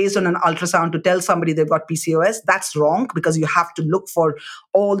just based on an ultrasound to tell somebody they've got PCOS, that's wrong, because you have to look for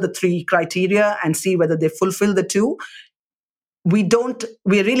all the three criteria and see whether they fulfill the two. We're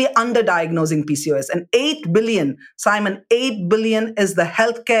really underdiagnosing PCOS. And 8 billion, Simon, 8 billion is the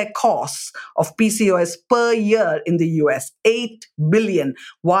healthcare costs of PCOS per year in the US. 8 billion.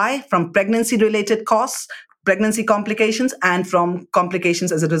 Why? From pregnancy-related costs, pregnancy complications, and from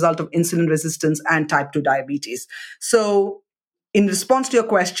complications as a result of insulin resistance and type 2 diabetes. So in response to your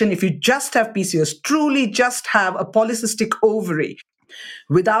question, if you just have PCOS, truly just have a polycystic ovary,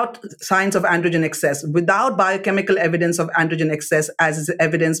 without signs of androgen excess, without biochemical evidence of androgen excess, as is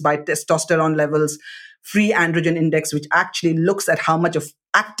evidenced by testosterone levels, free androgen index, which actually looks at how much of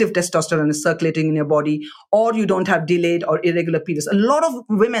active testosterone is circulating in your body, or you don't have delayed or irregular periods. A lot of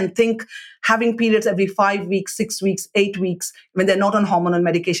women think having periods every 5 weeks, 6 weeks, 8 weeks, when they're not on hormonal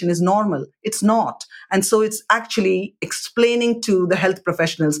medication is normal. It's not. And so it's actually explaining to the health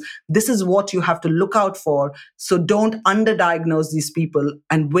professionals, this is what you have to look out for. So don't underdiagnose these people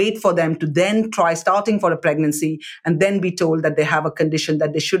and wait for them to then try starting for a pregnancy and then be told that they have a condition,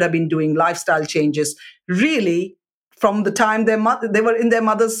 that they should have been doing lifestyle changes. Really, from the time they were in their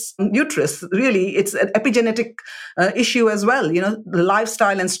mother's uterus. Really, it's an epigenetic issue as well. The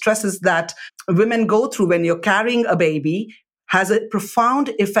lifestyle and stresses that women go through when you're carrying a baby has a profound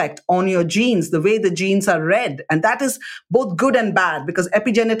effect on your genes, the way the genes are read. And that is both good and bad, because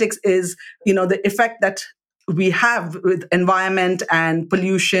epigenetics is, the effect that we have with environment and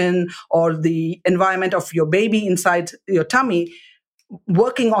pollution, or the environment of your baby inside your tummy,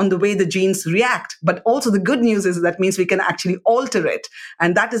 working on the way the genes react. But also the good news is that means we can actually alter it.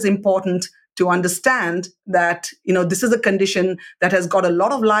 And that is important to understand, that, this is a condition that has got a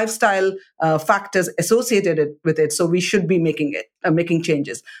lot of lifestyle factors associated with it. So we should be making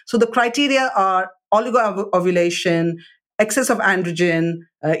changes. So the criteria are oligoovulation, excess of androgen,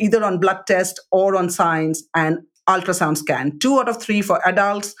 either on blood test or on signs, and ultrasound scan. 2 out of 3 for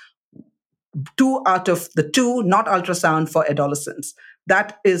adults, 2 out of the 2 not ultrasound for adolescents.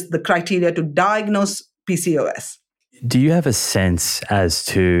 That is the criteria to diagnose PCOS. Do you have a sense as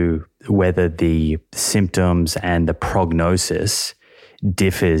to whether the symptoms and the prognosis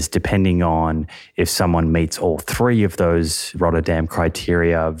differs depending on if someone meets all 3 of those Rotterdam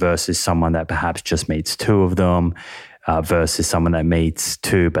criteria versus someone that perhaps just meets 2 of them, versus someone that meets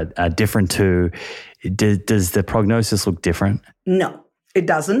 2 but a different 2? Does the prognosis look different? No. It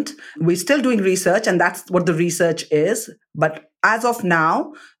doesn't. We're still doing research, and that's what the research is. But as of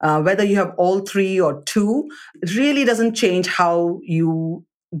now, whether you have all 3 or 2, it really doesn't change how you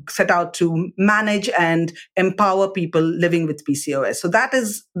set out to manage and empower people living with PCOS. So that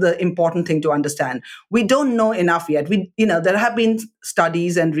is the important thing to understand. We don't know enough yet. There have been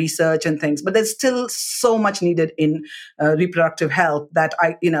studies and research and things, but there's still so much needed in reproductive health that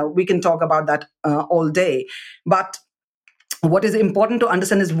we can talk about that all day. But what is important to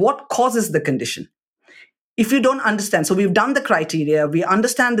understand is what causes the condition. If you don't understand, so we've done the criteria, we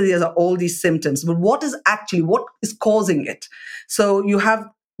understand that there are all these symptoms, but what is causing it? So you have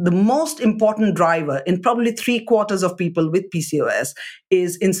the most important driver in probably 3/4 of people with PCOS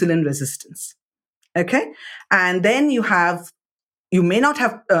is insulin resistance. Okay? And then you may not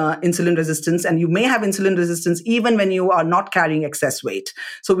have insulin resistance, and you may have insulin resistance even when you are not carrying excess weight.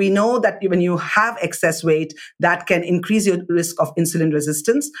 So we know that when you have excess weight, that can increase your risk of insulin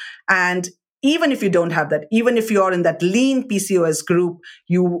resistance. And even if you don't have that, even if you are in that lean PCOS group,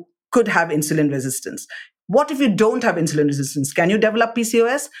 you could have insulin resistance. What if you don't have insulin resistance? Can you develop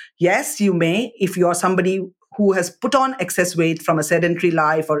PCOS? Yes, you may, if you are somebody who has put on excess weight from a sedentary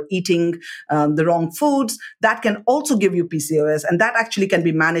life or eating the wrong foods. That can also give you PCOS, and that actually can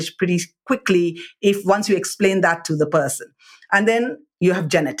be managed pretty quickly if once you explain that to the person. And then you have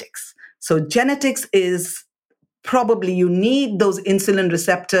genetics. So genetics is probably you need those insulin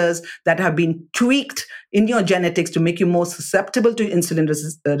receptors that have been tweaked in your genetics to make you more susceptible to insulin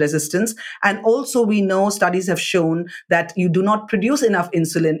resistance. And also we know studies have shown that you do not produce enough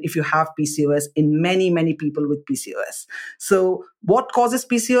insulin if you have PCOS in many, many people with PCOS. So what causes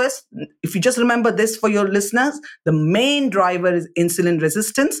PCOS? If you just remember this for your listeners, the main driver is insulin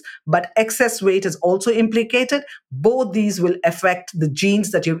resistance, but excess weight is also implicated. Both these will affect the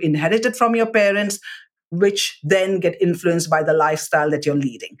genes that you've inherited from your parents, which then get influenced by the lifestyle that you're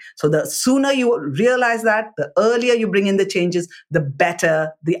leading. So the sooner you realize that, the earlier you bring in the changes, the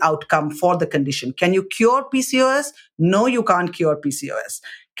better the outcome for the condition. Can you cure PCOS? No, you can't cure PCOS.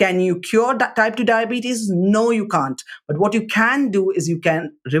 Can you cure type 2 diabetes? No, you can't. But what you can do is you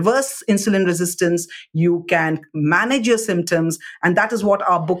can reverse insulin resistance. You can manage your symptoms. And that is what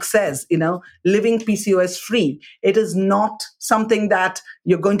our book says, living PCOS free. It is not something that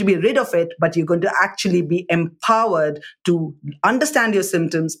you're going to be rid of it, but you're going to actually be empowered to understand your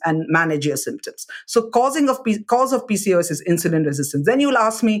symptoms and manage your symptoms. So cause of PCOS is insulin resistance. Then you'll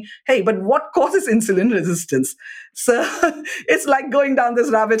ask me, hey, but what causes insulin resistance? So it's like going down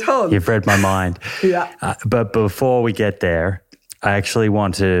this rabbit hole. You've read my mind. Yeah. But before we get there, I actually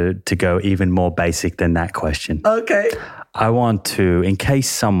want to go even more basic than that question. Okay. I want to, in case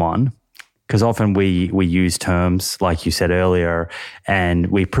someone, because often we use terms, like you said earlier, and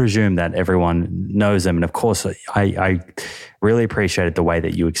we presume that everyone knows them. And of course, I really appreciated the way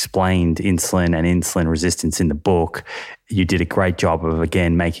that you explained insulin and insulin resistance in the book. You did a great job of,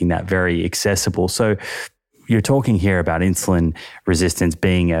 again, making that very accessible. So you're talking here about insulin resistance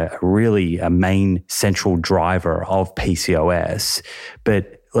being a main central driver of PCOS.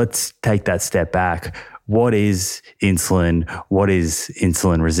 But let's take that step back. What is insulin? What is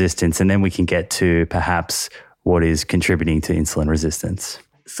insulin resistance? And then we can get to perhaps what is contributing to insulin resistance.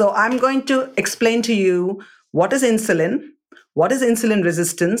 So I'm going to explain to you what is insulin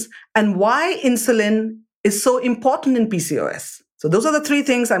resistance, and why insulin is so important in PCOS. So those are the three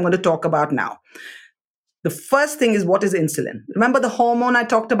things I'm going to talk about now. The first thing is, what is insulin? Remember the hormone I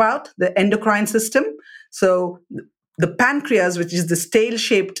talked about, the endocrine system? So the pancreas, which is this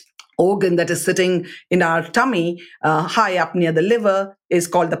tail-shaped organ that is sitting in our tummy, high up near the liver, is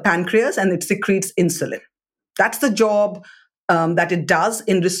called the pancreas, and it secretes insulin. That's the job that it does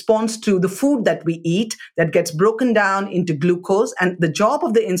in response to the food that we eat that gets broken down into glucose. And the job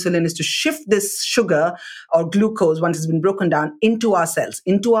of the insulin is to shift this sugar or glucose, once it's been broken down, into our cells,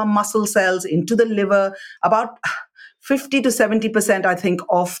 into our muscle cells, into the liver. About 50 to 70%, I think,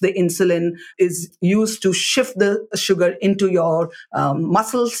 of the insulin is used to shift the sugar into your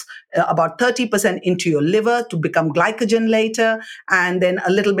muscles, about 30% into your liver to become glycogen later, and then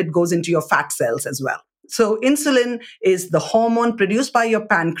a little bit goes into your fat cells as well. So insulin is the hormone produced by your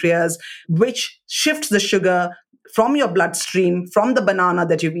pancreas, which shifts the sugar from your bloodstream, from the banana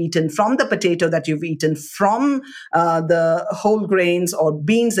that you've eaten, from the potato that you've eaten, from the whole grains or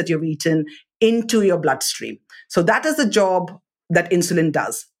beans that you've eaten, into your bloodstream. So that is the job that insulin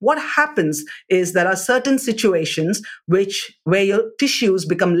does. What happens is there are certain situations where your tissues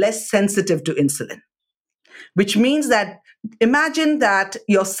become less sensitive to insulin, which means that imagine that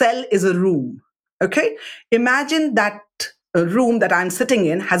your cell is a room. Okay? Imagine that a room that I'm sitting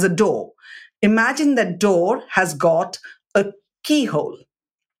in has a door. Imagine that door has got a keyhole.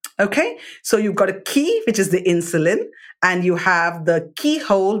 Okay? So you've got a key, which is the insulin, and you have the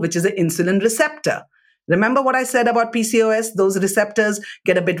keyhole, which is the insulin receptor. Remember what I said about PCOS? Those receptors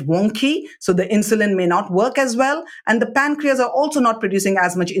get a bit wonky, so the insulin may not work as well. And the pancreas are also not producing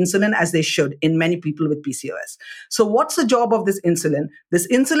as much insulin as they should in many people with PCOS. So what's the job of this insulin? This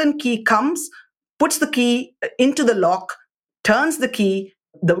insulin key comes, puts the key into the lock, turns the key,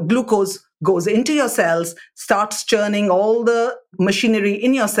 the glucose goes into your cells, starts churning all the machinery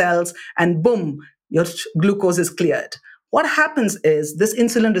in your cells, and boom, your glucose is cleared. What happens is this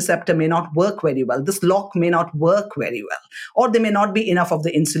insulin receptor may not work very well. This lock may not work very well, or there may not be enough of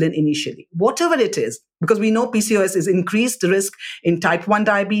the insulin initially. Whatever it is, because we know PCOS is increased risk in type 1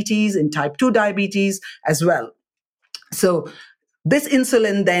 diabetes, in type 2 diabetes as well. So this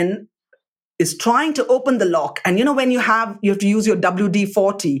insulin then is trying to open the lock. And when you have to use your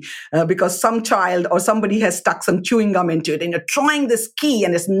WD-40 because some child or somebody has stuck some chewing gum into it and you're trying this key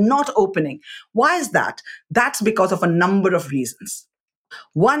and it's not opening. Why is that? That's because of a number of reasons.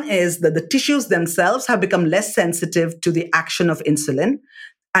 One is that the tissues themselves have become less sensitive to the action of insulin.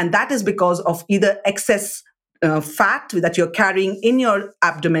 And that is because of either excess fat that you're carrying in your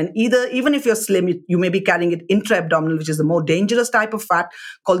abdomen. Even if you're slim, you may be carrying it intra-abdominal, which is the more dangerous type of fat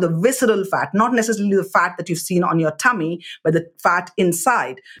called the visceral fat, not necessarily the fat that you've seen on your tummy, but the fat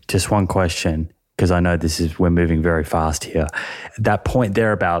inside. Just one question, because I know we're moving very fast here. That point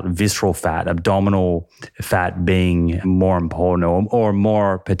there about visceral fat, abdominal fat being more important or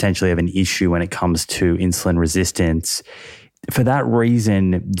more potentially of an issue when it comes to insulin resistance. For that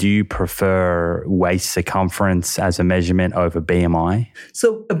reason, do you prefer waist circumference as a measurement over BMI?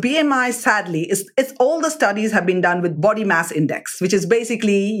 So BMI, sadly, it's all the studies have been done with body mass index, which is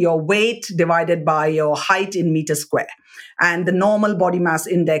basically your weight divided by your height in meters square. And the normal body mass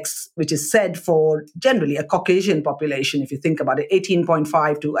index, which is said for generally a Caucasian population, if you think about it,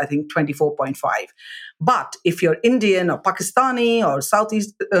 18.5 to, I think, 24.5. But if you're Indian or Pakistani or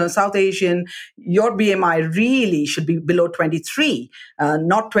South Asian, your BMI really should be below 23,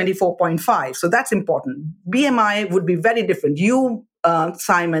 not 24.5. So that's important. BMI would be very different. You,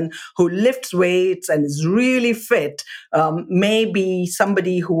 Simon, who lifts weights and is really fit, may be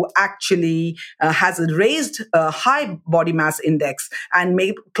somebody who actually has a raised high body mass index and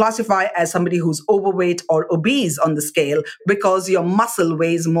may classify as somebody who's overweight or obese on the scale because your muscle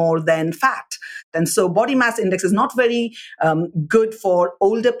weighs more than fat. And so body mass index is not very good for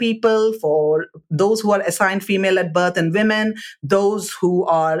older people, for those who are assigned female at birth and women, those who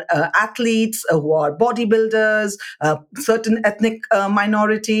are athletes, who are bodybuilders, certain ethnic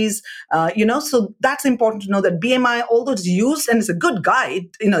minorities, so that's important to know that BMI, although it's used and it's a good guide,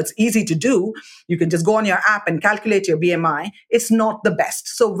 it's easy to do. You can just go on your app and calculate your BMI. It's not the best.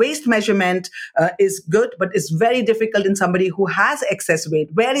 So waist measurement is good, but it's very difficult in somebody who has excess weight.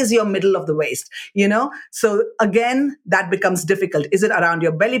 Where is your middle of the waist? So again, that becomes difficult. Is it around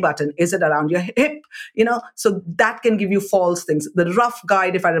your belly button? Is it around your hip? So that can give you false things. The rough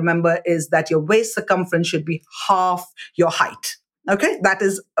guide, if I remember, is that your waist circumference should be half your height. Okay, that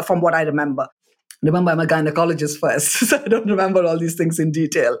is from what I remember. Remember, I'm a gynecologist first, so I don't remember all these things in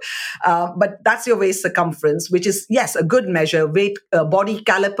detail. But that's your waist circumference, which is, yes, a good measure. Weight, body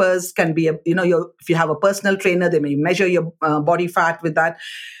calipers can be, if you have a personal trainer, they may measure your body fat with that.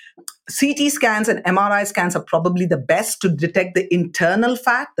 CT scans and MRI scans are probably the best to detect the internal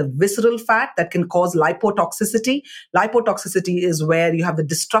fat, the visceral fat that can cause lipotoxicity. Lipotoxicity is where you have the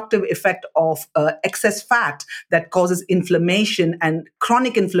destructive effect of excess fat that causes inflammation, and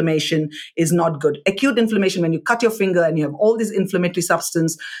chronic inflammation is not good. Acute inflammation, when you cut your finger and you have all this inflammatory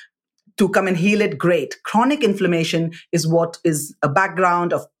substance to come and heal it, great. Chronic inflammation is what is a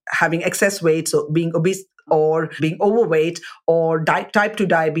background of having excess weight, so being obese or being overweight or type 2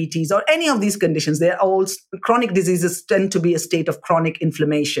 diabetes or any of these conditions. They're all chronic diseases tend to be a state of chronic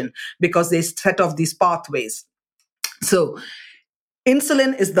inflammation because they set off these pathways. So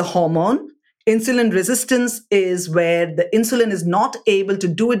insulin is the hormone. Insulin resistance is where the insulin is not able to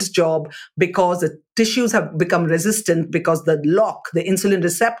do its job because the tissues have become resistant, because the insulin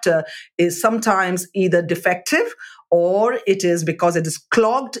receptor is sometimes either defective or it is because it is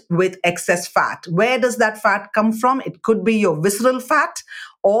clogged with excess fat. Where does that fat come from? It could be your visceral fat,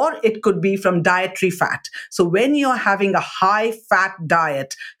 or it could be from dietary fat. So when you're having a high fat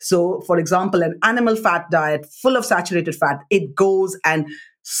diet, so for example, an animal fat diet full of saturated fat, it goes and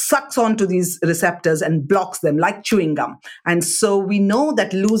sucks onto these receptors and blocks them like chewing gum. And so we know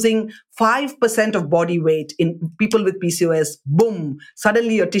that losing 5% of body weight in people with PCOS, boom,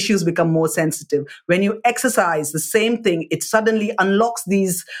 suddenly your tissues become more sensitive. When you exercise, the same thing, it suddenly unlocks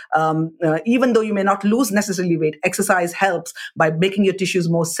these, even though you may not lose necessarily weight, exercise helps by making your tissues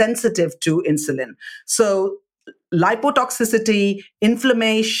more sensitive to insulin. So lipotoxicity,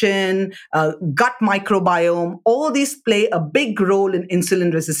 inflammation, gut microbiome, all these play a big role in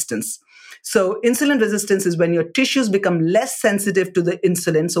insulin resistance. So insulin resistance is when your tissues become less sensitive to the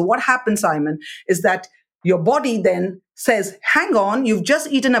insulin. So what happens, Simon, is that your body then says, hang on, you've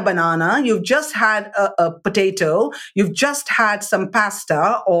just eaten a banana, you've just had a potato, you've just had some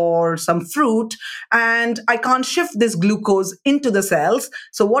pasta or some fruit, and I can't shift this glucose into the cells.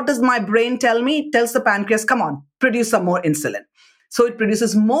 So what does my brain tell me? It tells the pancreas, come on, produce some more insulin. So it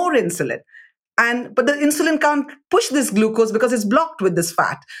produces more insulin. But the insulin can't push this glucose because it's blocked with this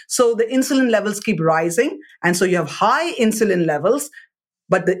fat. So the insulin levels keep rising. And so you have high insulin levels,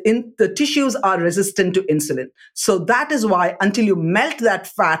 but the tissues are resistant to insulin. So that is why until you melt that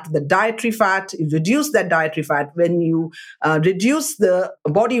fat, the dietary fat, you reduce that dietary fat, when you reduce the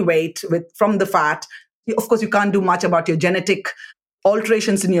body weight from the fat, of course, you can't do much about your genetic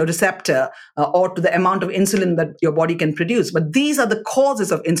alterations in your receptor or to the amount of insulin that your body can produce. But these are the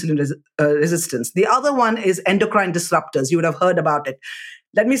causes of insulin resistance. The other one is endocrine disruptors. You would have heard about it.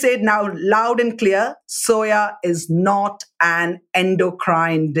 Let me say it now loud and clear. Soya is not an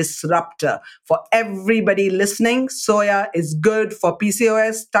endocrine disruptor. For everybody listening, soya is good for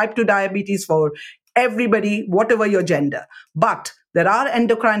PCOS, type 2 diabetes, for everybody, whatever your gender. But there are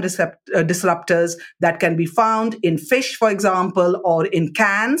endocrine disruptors that can be found in fish, for example, or in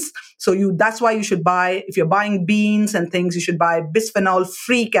cans. So that's why you should buy, if you're buying beans and things, you should buy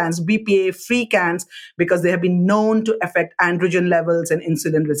bisphenol-free cans, BPA-free cans, because they have been known to affect androgen levels and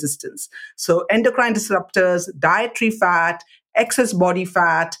insulin resistance. So endocrine disruptors, dietary fat, excess body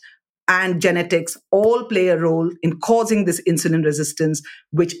fat, and genetics all play a role in causing this insulin resistance,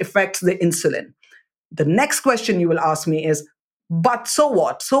 which affects the insulin. The next question you will ask me is, but so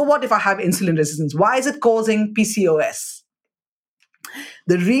what? So what if I have insulin resistance? Why is it causing PCOS?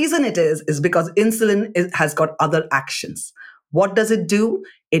 The reason it is because insulin has got other actions. What does it do?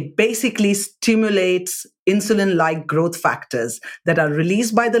 It basically stimulates insulin-like growth factors that are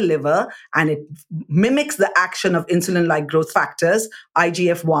released by the liver, and it mimics the action of insulin-like growth factors,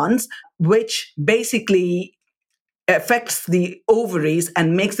 IGF-1s, which basically affects the ovaries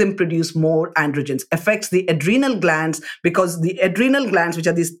and makes them produce more androgens, affects the adrenal glands, because the adrenal glands, which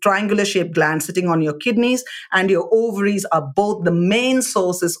are these triangular shaped glands sitting on your kidneys, and your ovaries are both the main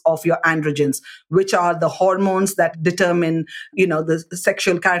sources of your androgens, which are the hormones that determine, the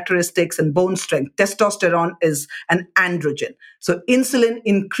sexual characteristics and bone strength. Testosterone is an androgen. So insulin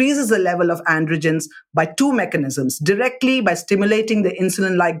increases the level of androgens by two mechanisms: directly by stimulating the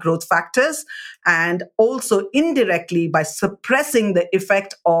insulin-like growth factors, and also indirectly by suppressing the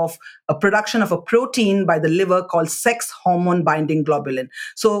effect of a production of a protein by the liver called sex hormone binding globulin.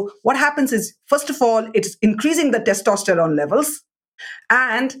 So what happens is, first of all, it's increasing the testosterone levels,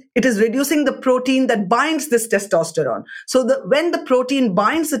 and it is reducing the protein that binds this testosterone. So when the protein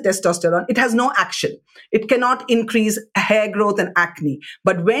binds the testosterone, it has no action. It cannot increase hair growth and acne.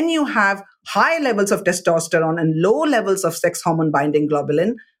 But when you have high levels of testosterone and low levels of sex hormone binding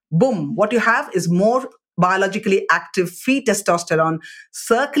globulin, boom, what you have is more biologically active free testosterone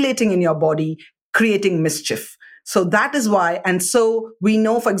circulating in your body, creating mischief. So that is why. And so we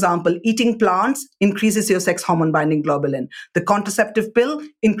know, for example, eating plants increases your sex hormone binding globulin. The contraceptive pill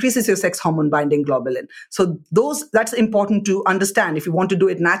increases your sex hormone binding globulin. So that's important to understand. If you want to do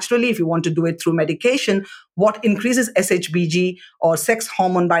it naturally, if you want to do it through medication, what increases SHBG or sex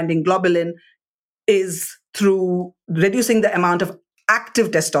hormone binding globulin is through reducing the amount of active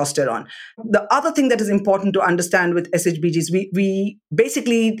testosterone. The other thing that is important to understand with SHBGs, we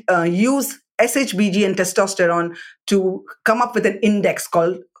basically use SHBG and testosterone to come up with an index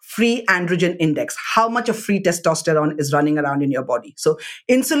called free androgen index, how much of free testosterone is running around in your body. So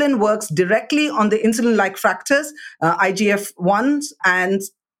insulin works directly on the insulin-like factors, IGF-1s, and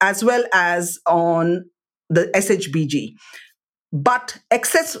as well as on the SHBG. But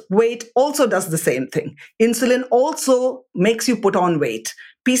excess weight also does the same thing. Insulin also makes you put on weight.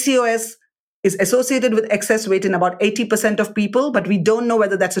 PCOS is associated with excess weight in about 80% of people, but we don't know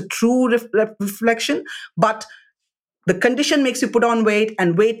whether that's a true reflection. But the condition makes you put on weight,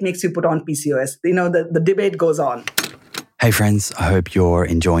 and weight makes you put on PCOS. The debate goes on. Hey friends, I hope you're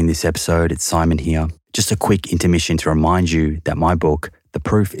enjoying this episode. It's Simon here. Just a quick intermission to remind you that my book, The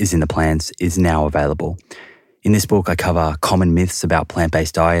Proof is in the Plants, is now available. In this book, I cover common myths about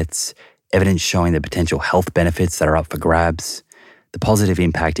plant-based diets, evidence showing the potential health benefits that are up for grabs, the positive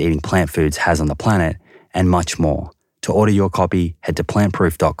impact eating plant foods has on the planet, and much more. To order your copy, head to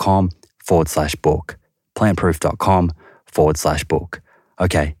plantproof.com/book. plantproof.com/book.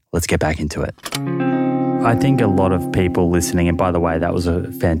 Okay, let's get back into it. I think a lot of people listening, and by the way, that was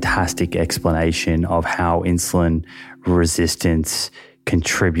a fantastic explanation of how insulin resistance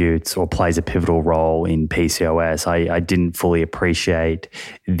contributes or plays a pivotal role in PCOS. I didn't fully appreciate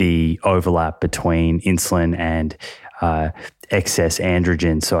the overlap between insulin and excess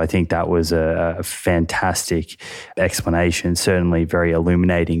androgen. So I think that was a fantastic explanation, certainly very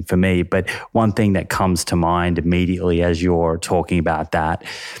illuminating for me. But one thing that comes to mind immediately as you're talking about that,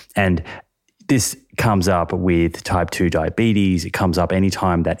 and this comes up with type 2 diabetes. It comes up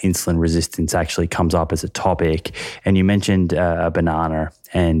anytime that insulin resistance actually comes up as a topic. And you mentioned a banana,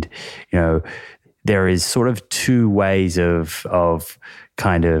 and there is sort of two ways of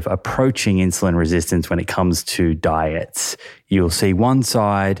kind of approaching insulin resistance when it comes to diets. You'll see one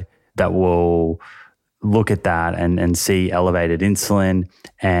side that will look at that and see elevated insulin,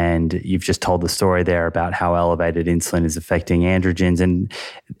 and you've just told the story there about how elevated insulin is affecting androgens, and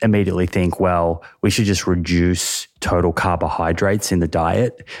immediately think, well, we should just reduce total carbohydrates in the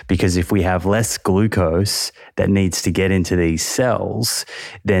diet, because if we have less glucose that needs to get into these cells,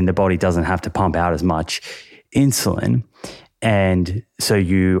 then the body doesn't have to pump out as much insulin. And so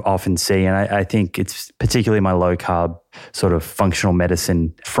you often see, and I think it's particularly my low carb sort of functional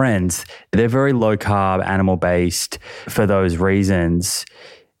medicine friends, they're very low carb, animal based for those reasons.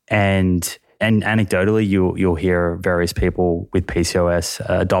 And anecdotally, you'll hear various people with PCOS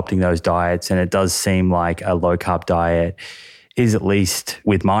adopting those diets. And it does seem like a low carb diet is, at least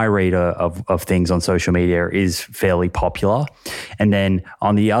with my reader of things on social media, is fairly popular. And then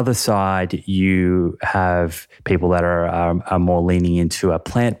on the other side, you have people that are more leaning into a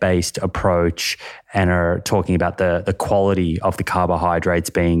plant-based approach and are talking about the quality of the carbohydrates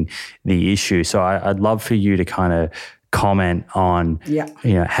being the issue. So I'd love for you to kind of comment on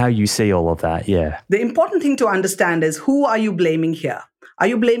how you see all of that. Yeah. The important thing to understand is, who are you blaming here? Are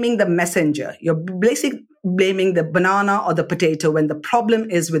you blaming the messenger? You're basically blaming the banana or the potato when the problem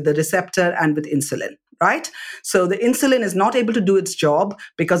is with the receptor and with insulin, right? So the insulin is not able to do its job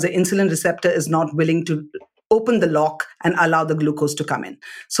because the insulin receptor is not willing to open the lock and allow the glucose to come in.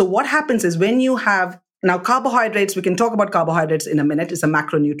 So what happens is, when you have now carbohydrates, we can talk about carbohydrates in a minute, it's a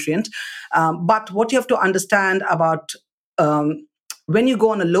macronutrient. But what you have to understand about when you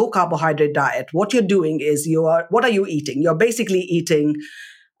go on a low carbohydrate diet, what you're doing is what are you eating? You're basically eating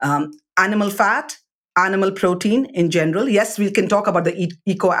animal fat, animal protein in general. Yes, we can talk about the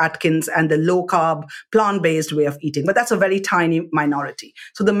Eco-Atkins and the low carb plant-based way of eating, but that's a very tiny minority.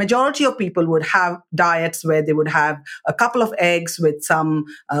 So the majority of people would have diets where they would have a couple of eggs with some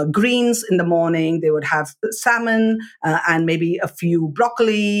greens in the morning. They would have salmon and maybe a few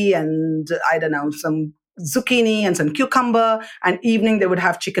broccoli and some zucchini and some cucumber, and evening they would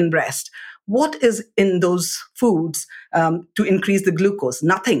have chicken breast. What is in those foods to increase the glucose?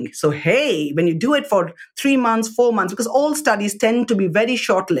 Nothing. So, hey, when you do it for 3 months, 4 months, because all studies tend to be very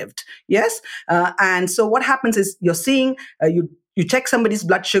short-lived, yes? And so what happens is, you're seeing, you check somebody's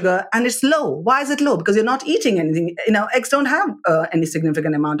blood sugar and it's low. Why is it low? Because you're not eating anything. Eggs don't have any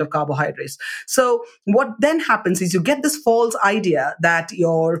significant amount of carbohydrates. So what then happens is, you get this false idea that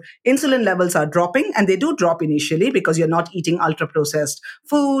your insulin levels are dropping, and they do drop initially because you're not eating ultra-processed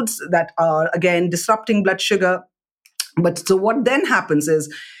foods that are, again, disrupting blood sugar. But so what then happens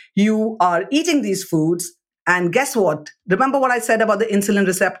is, you are eating these foods, and guess what? Remember what I said about the insulin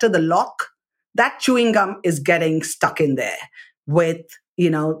receptor, the lock? That chewing gum is getting stuck in there with,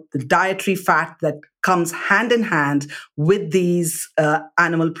 the dietary fat that comes hand in hand with these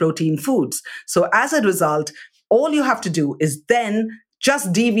animal protein foods. So as a result, all you have to do is then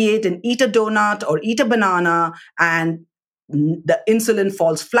just deviate and eat a donut or eat a banana, and the insulin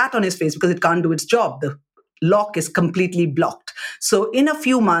falls flat on his face because it can't do its job. The lock is completely blocked. So in a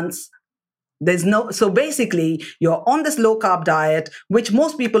few months, so basically, you're on this low carb diet, which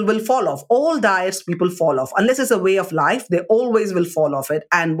most people will fall off. All diets, people fall off. Unless it's a way of life, they always will fall off it.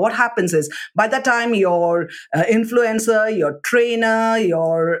 And what happens is, by the time your influencer, your trainer,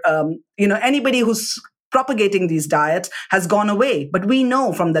 your, anybody who's propagating these diets has gone away. But we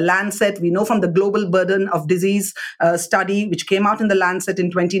know from the Lancet, we know from the Global Burden of Disease study, which came out in the Lancet in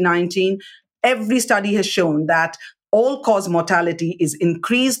 2019, every study has shown that all-cause mortality is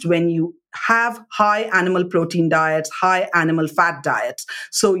increased when you have high animal protein diets, high animal fat diets.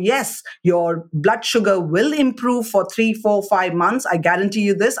 So yes, your blood sugar will improve for 3, 4, 5 months. I guarantee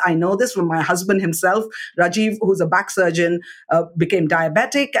you this. I know this from my husband himself. Rajiv, who's a back surgeon, became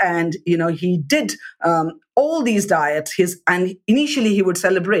diabetic, and he did all these diets. And initially he would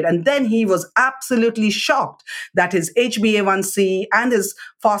celebrate, and then he was absolutely shocked that his HbA1c and his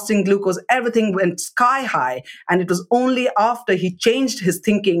fasting glucose, everything went sky high. And it was only after he changed his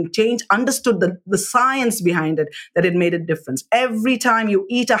thinking, understood the science behind it, that it made a difference. Every time you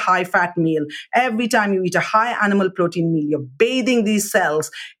eat a high fat meal, every time you eat a high animal protein meal, you're bathing these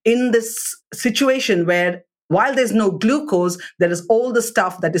cells in this situation where, while there's no glucose, there is all the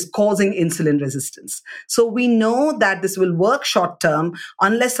stuff that is causing insulin resistance. So we know that this will work short term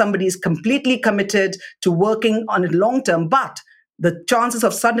unless somebody is completely committed to working on it long term. But the chances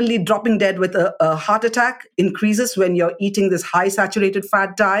of suddenly dropping dead with a heart attack increases when you're eating this high saturated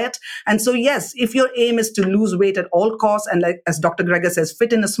fat diet. And so, yes, if your aim is to lose weight at all costs, and like as Dr. Greger says,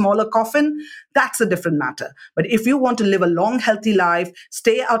 fit in a smaller coffin, that's a different matter. But if you want to live a long, healthy life,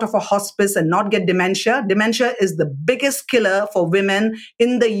 stay out of a hospice and not get dementia, dementia is the biggest killer for women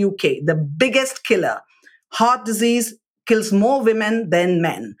in the UK, the biggest killer. Heart disease kills more women than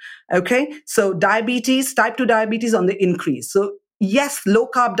men. Okay, so diabetes, type 2 diabetes on the increase. So yes, low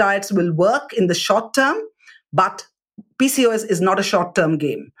carb diets will work in the short term, but PCOS is not a short term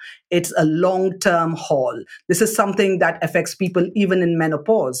game. It's a long term haul. This is something that affects people even in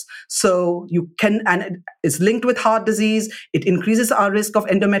menopause. So you can, and it's linked with heart disease. It increases our risk of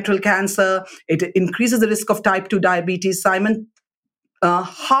endometrial cancer. It increases the risk of type 2 diabetes. Simon,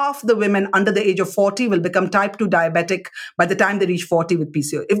 half the women under the age of 40 will become type 2 diabetic by the time they reach 40 with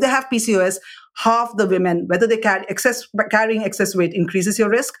PCOS. If they have PCOS, half the women, whether they carrying excess weight increases your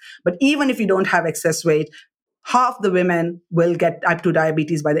risk. But even if you don't have excess weight, half the women will get type 2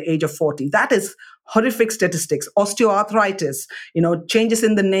 diabetes by the age of 40. That is horrific statistics. Osteoarthritis, changes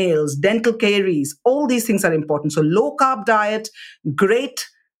in the nails, dental caries, all these things are important. So low carb diet, great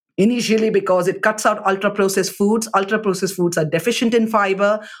initially because it cuts out ultra-processed foods. Ultra-processed foods are deficient in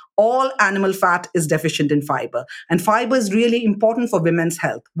fiber. All animal fat is deficient in fiber. And fiber is really important for women's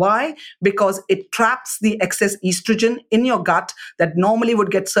health. Why? Because it traps the excess estrogen in your gut that normally would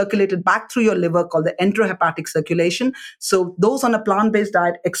get circulated back through your liver, called the enterohepatic circulation. So those on a plant-based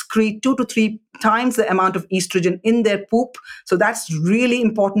diet excrete 2 to 3 times the amount of estrogen in their poop. So that's really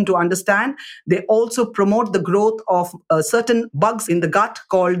important to understand. They also promote the growth of certain bugs in the gut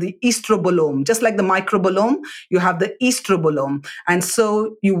called the estrobolome. Just like the microbiome, you have the estrobolome. And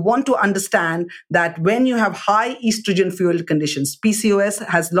so you want to understand that when you have high estrogen fueled conditions, PCOS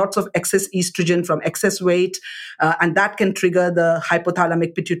has lots of excess estrogen from excess weight, and that can trigger the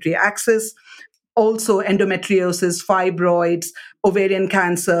hypothalamic pituitary axis. Also endometriosis, fibroids, ovarian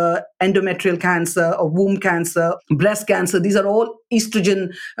cancer, endometrial cancer, or womb cancer, breast cancer. These are all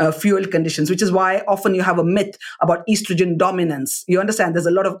estrogen fueled conditions, which is why often you have a myth about estrogen dominance. You understand there's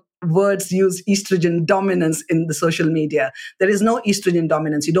a lot of words use estrogen dominance in the social media. There is no estrogen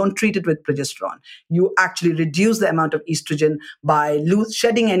dominance. You don't treat it with progesterone. You actually reduce the amount of estrogen by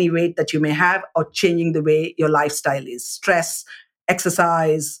shedding any weight that you may have or changing the way your lifestyle is. Stress,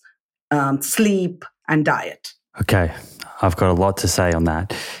 exercise, sleep, and diet. Okay, I've got a lot to say on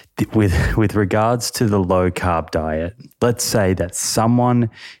that. With regards to the low carb diet, let's say that someone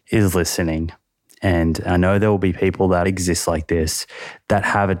is listening, and I know there will be people that exist like this that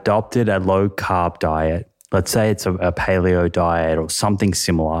have adopted a low carb diet. Let's say it's a paleo diet or something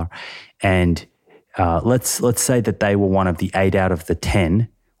similar, and let's say that they were one of the 8 out of the 10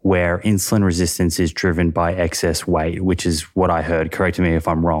 where insulin resistance is driven by excess weight, which is what I heard. Correct me if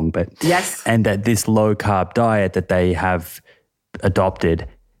I'm wrong, but yes. And that this low carb diet that they have adopted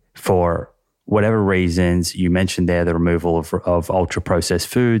for whatever reasons, you mentioned there the removal of ultra processed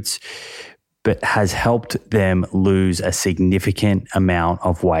foods, but has helped them lose a significant amount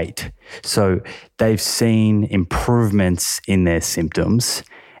of weight. So they've seen improvements in their symptoms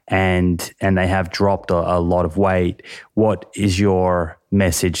and they have dropped a lot of weight. What is your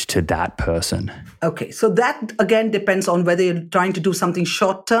message to that person? Okay, so that again depends on whether you're trying to do something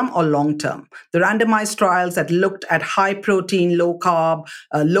short term or long term. The randomized trials that looked at high protein, low carb,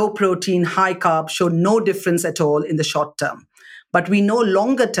 low protein, high carb showed no difference at all in the short term. But we know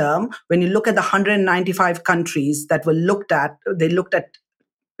longer term, when you look at the 195 countries that were looked at, they looked at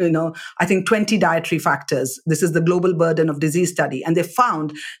I think 20 dietary factors. This is the Global Burden of Disease study. And they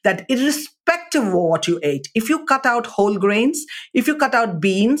found that irrespective of what you ate, if you cut out whole grains, if you cut out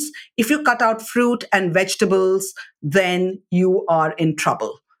beans, if you cut out fruit and vegetables, then you are in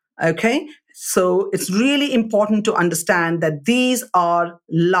trouble. Okay? So it's really important to understand that these are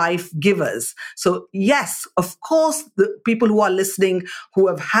life givers. So yes, of course, the people who are listening who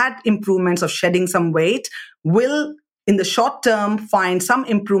have had improvements of shedding some weight will in the short term, find some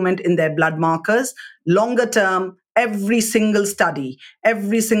improvement in their blood markers. Longer term, every single study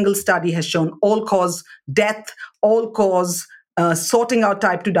has shown all-cause death, all-cause sorting out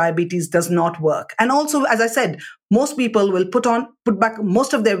type 2 diabetes does not work. And also, as I said, most people will put back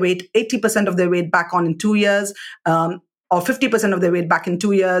most of their weight, 80% of their weight back on in 2 years, or 50% of their weight back in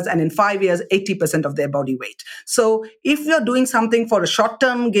 2 years, and in 5 years, 80% of their body weight. So if you're doing something for a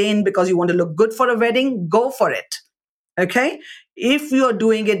short-term gain because you want to look good for a wedding, go for it. Okay? If you're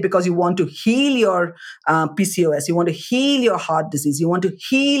doing it because you want to heal your PCOS, you want to heal your heart disease, you want to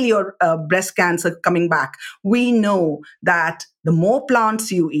heal your breast cancer coming back, we know that the more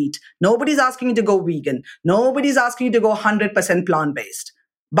plants you eat, nobody's asking you to go vegan, nobody's asking you to go 100% plant-based.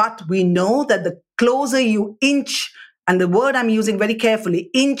 But we know that the closer you inch, and the word I'm using very carefully,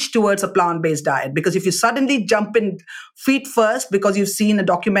 inch towards a plant-based diet, because if you suddenly jump in feet first because you've seen a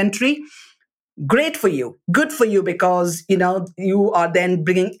documentary, great for you, good for you, because you are then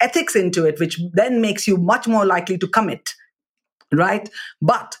bringing ethics into it, which then makes you much more likely to commit, right?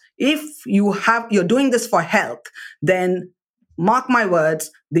 But if you're doing this for health, then mark my words,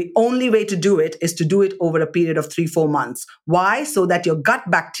 the only way to do it is to do it over a period of 3-4 months. Why? So that your gut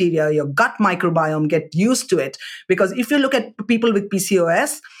bacteria, your gut microbiome get used to it. Because if you look at people with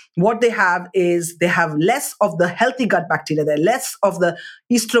PCOS, what they have is they have less of the healthy gut bacteria, they're less of the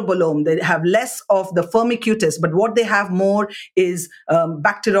estrobolome, they have less of the firmicutes, but what they have more is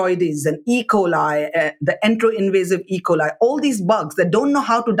bacteroides and E. coli, the enteroinvasive E. coli, all these bugs that don't know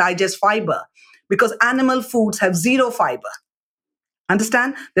how to digest fiber because animal foods have zero fiber.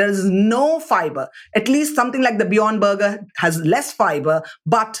 Understand? There is no fiber. At least something like the Beyond Burger has less fiber,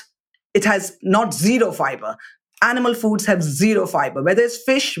 but it has not zero fiber. Animal foods have zero fiber, whether it's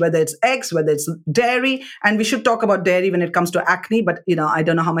fish, whether it's eggs, whether it's dairy. And we should talk about dairy when it comes to acne, but I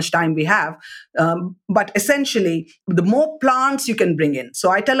don't know how much time we have. But essentially, the more plants you can bring in. So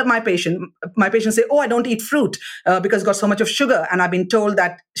I tell my patients say, oh, I don't eat fruit because it's got so much of sugar. And I've been told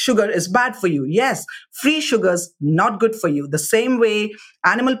that sugar is bad for you. Yes, free sugar's not good for you. The same way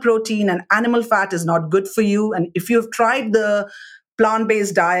animal protein and animal fat is not good for you. And if you've tried the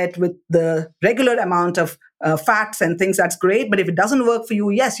plant-based diet with the regular amount of fats and things, that's great. But if it doesn't work for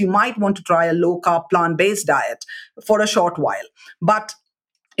you, yes, you might want to try a low-carb plant-based diet for a short while. But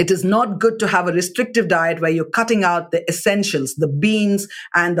it is not good to have a restrictive diet where you're cutting out the essentials, the beans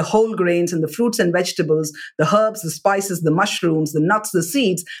and the whole grains and the fruits and vegetables, the herbs, the spices, the mushrooms, the nuts, the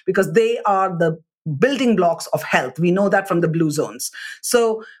seeds, because they are the building blocks of health. We know that from the blue zones.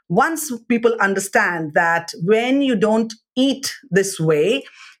 So once people understand that when you don't eat this way,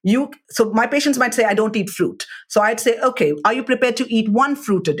 so my patients might say, I don't eat fruit. So I'd say, okay, are you prepared to eat one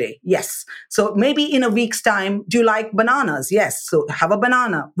fruit a day? Yes. So maybe in a week's time, do you like bananas? Yes. So have a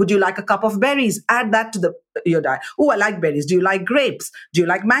banana. Would you like a cup of berries? Add that to your diet. Oh, I like berries. Do you like grapes? Do you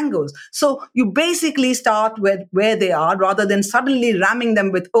like mangoes? So you basically start with where they are rather than suddenly ramming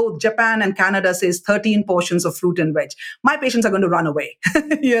them with, oh, Japan and Canada says 13 portions of fruit and veg. My patients are going to run away,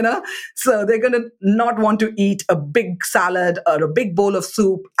 So they're going to not want to eat a big salad or a big bowl of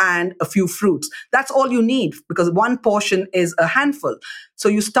soup and a few fruits. That's all you need because one portion is a handful. So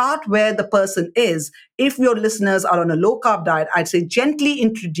you start where the person is. If your listeners are on a low-carb diet, I'd say gently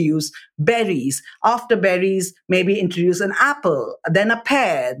introduce berries. After berries, maybe introduce an apple, then a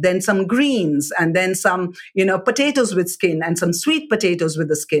pear, then some greens, and then some, potatoes with skin and some sweet potatoes with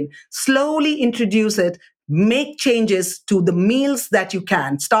the skin. Slowly introduce it. Make changes to the meals that you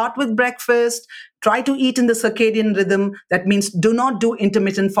can. Start with breakfast. Try to eat in the circadian rhythm. That means do not do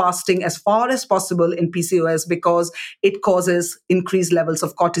intermittent fasting as far as possible in PCOS because it causes increased levels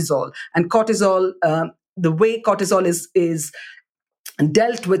of cortisol. And cortisol, the way cortisol is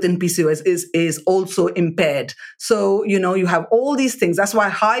dealt with in PCOS is also impaired. So, you have all these things. That's why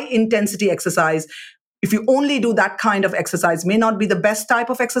high intensity exercise, if you only do that kind of exercise, may not be the best type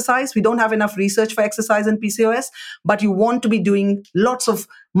of exercise. We don't have enough research for exercise in PCOS, but you want to be doing lots of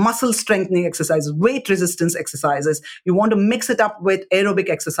muscle strengthening exercises, weight resistance exercises. You want to mix it up with aerobic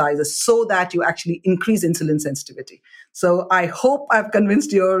exercises so that you actually increase insulin sensitivity. So I hope I've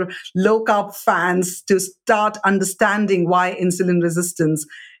convinced your low carb fans to start understanding why insulin resistance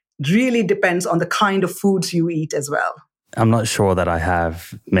really depends on the kind of foods you eat as well. I'm not sure that I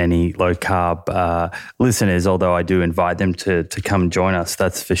have many low carb listeners, although I do invite them to come join us.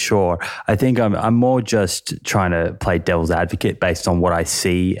 That's for sure. I think I'm more just trying to play devil's advocate based on what I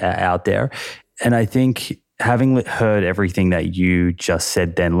see out there, and I think having heard everything that you just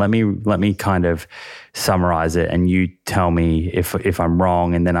said, then let me kind of summarize it, and you tell me if I'm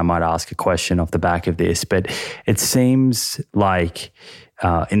wrong, and then I might ask a question off the back of this. But it seems like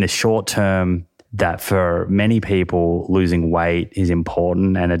in the short term, that for many people, losing weight is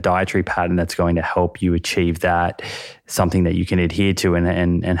important, and a dietary pattern that's going to help you achieve that, something that you can adhere to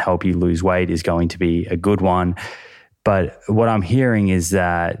and help you lose weight, is going to be a good one. But what I'm hearing is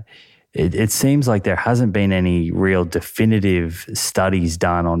that it seems like there hasn't been any real definitive studies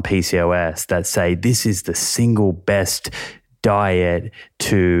done on PCOS that say this is the single best diet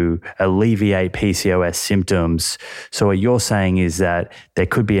to alleviate PCOS symptoms. So what you're saying is that there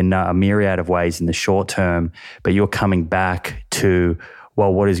could be a myriad of ways in the short term, but you're coming back to,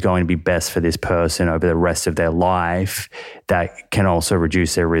 well, what is going to be best for this person over the rest of their life that can also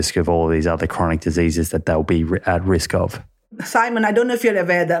reduce their risk of all of these other chronic diseases that they'll be at risk of. Simon, I don't know if you're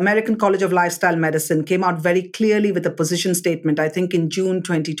aware, the American College of Lifestyle Medicine came out very clearly with a position statement, I think in June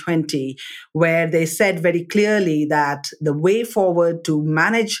 2020, where they said very clearly that the way forward to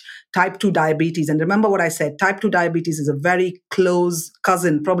manage type 2 diabetes, and remember what I said, type 2 diabetes is a very close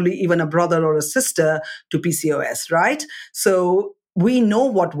cousin, probably even a brother or a sister to PCOS, right? So we know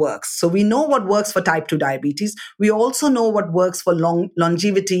what works. So we know what works for type 2 diabetes. We also know what works for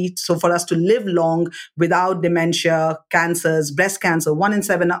longevity. So for us to live long without dementia, cancers, breast cancer, 1 in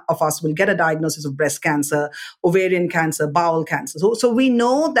 7 of us will get a diagnosis of breast cancer, ovarian cancer, bowel cancer. So we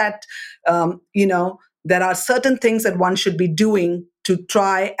know that, there are certain things that one should be doing to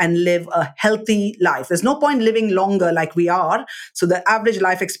try and live a healthy life. There's no point living longer like we are. So the average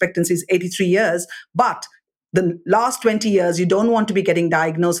life expectancy is 83 years, but the last 20 years, you don't want to be getting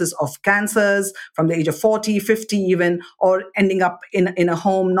diagnosis of cancers from the age of 40, 50 even, or ending up in a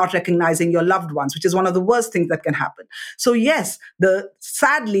home not recognizing your loved ones, which is one of the worst things that can happen. So yes,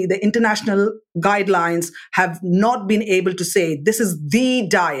 sadly, the international guidelines have not been able to say this is the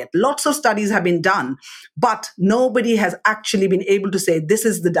diet. Lots of studies have been done, but nobody has actually been able to say this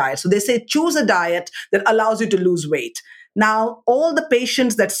is the diet. So they say choose a diet that allows you to lose weight. Now, all the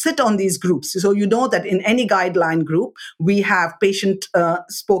patients that sit on these groups, so you know that in any guideline group, we have patient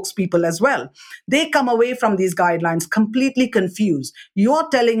spokespeople as well. They come away from these guidelines completely confused. You're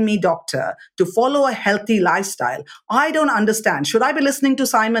telling me, doctor, to follow a healthy lifestyle. I don't understand. Should I be listening to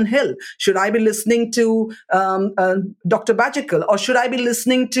Simon Hill? Should I be listening to Dr. Bajekal? Or should I be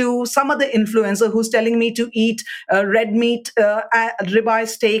listening to some other influencer who's telling me to eat red meat, ribeye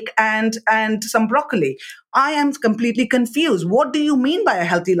steak, and some broccoli? I am completely confused. What do you mean by a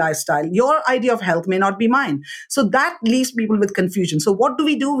healthy lifestyle? Your idea of health may not be mine. So that leaves people with confusion. So what do?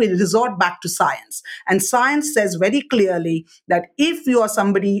 We resort back to science. And science says very clearly that if you are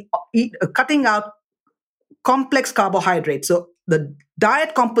somebody cutting out complex carbohydrates, so the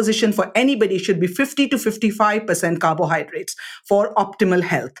diet composition for anybody should be 50 to 55% carbohydrates for optimal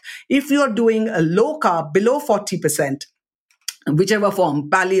health. If you're doing a low carb below 40%, whichever form,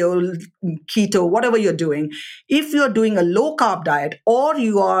 paleo, keto, whatever you're doing, if you're doing a low carb diet, or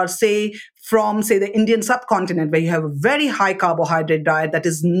you are, from the Indian subcontinent, where you have a very high carbohydrate diet that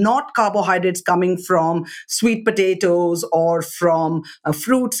is not carbohydrates coming from sweet potatoes or from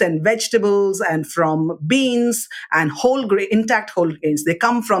fruits and vegetables and from beans and intact whole grains. They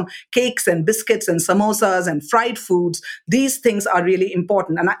come from cakes and biscuits and samosas and fried foods. These things are really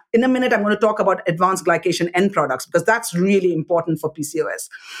important. And in a minute, I'm going to talk about advanced glycation end products, because that's really important for PCOS.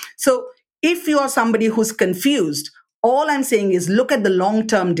 So if you are somebody who's confused, all I'm saying is look at the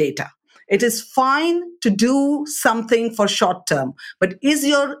long-term data. It is fine to do something for short term, but is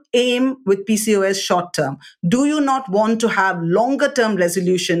your aim with PCOS short term? Do you not want to have longer term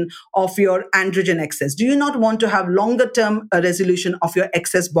resolution of your androgen excess? Do you not want to have longer term resolution of your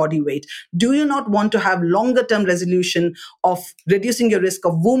excess body weight? Do you not want to have longer term resolution of reducing your risk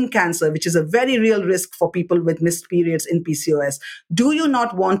of womb cancer, which is a very real risk for people with missed periods in PCOS? Do you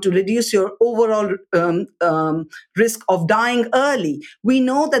not want to reduce your overall risk of dying early? We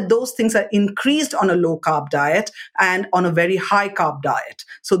know that those things are increased on a low carb diet and on a very high carb diet.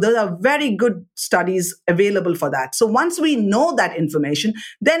 So there are very good studies available for that. So once we know that information,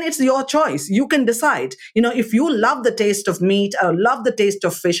 then it's your choice. You can decide. If you love the taste of meat or love the taste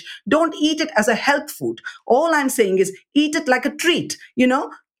of fish, don't eat it as a health food. All I'm saying is eat it like a treat.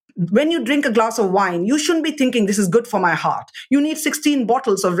 When you drink a glass of wine, you shouldn't be thinking this is good for my heart. You need 16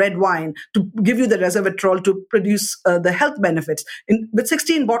 bottles of red wine to give you the resveratrol to produce the health benefits. With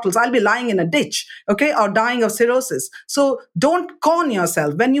 16 bottles, I'll be lying in a ditch, okay, or dying of cirrhosis. So don't con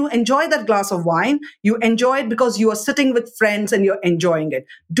yourself. When you enjoy that glass of wine, you enjoy it because you are sitting with friends and you're enjoying it.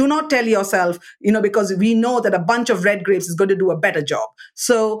 Do not tell yourself, because we know that a bunch of red grapes is going to do a better job.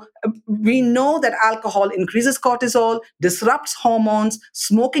 So we know that alcohol increases cortisol, disrupts hormones,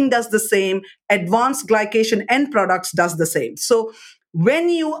 smoking does the same, advanced glycation end products does the same. So when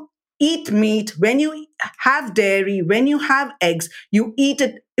you eat meat, when you have dairy, when you have eggs, you eat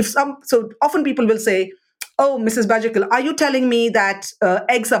it. So often people will say, "Oh, Mrs. Bajekal, are you telling me that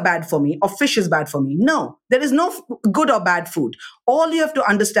eggs are bad for me or fish is bad for me?" No, there is no good or bad food. All you have to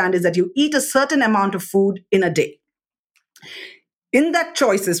understand is that you eat a certain amount of food in a day. In that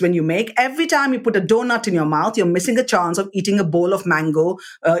choices, when you make, every time you put a donut in your mouth, you're missing a chance of eating a bowl of mango,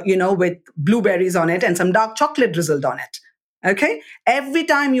 with blueberries on it and some dark chocolate drizzled on it. Okay? Every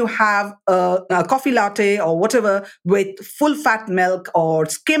time you have a coffee latte or whatever with full fat milk or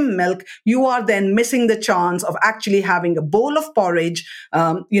skim milk, you are then missing the chance of actually having a bowl of porridge,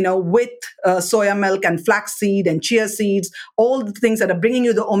 with soya milk and flaxseed and chia seeds, all the things that are bringing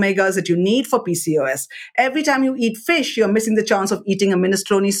you the omegas that you need for PCOS. Every time you eat fish, you're missing the chance of eating a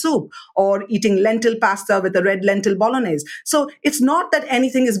minestrone soup or eating lentil pasta with a red lentil bolognese. So it's not that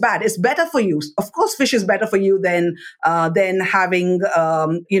anything is bad. It's better for you. Of course, fish is better for you than having,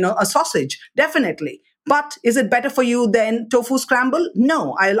 a sausage, definitely. But is it better for you than tofu scramble?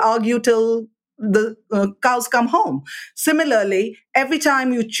 No, I'll argue till the cows come home. Similarly, every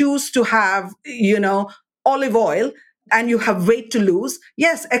time you choose to have, olive oil, and you have weight to lose,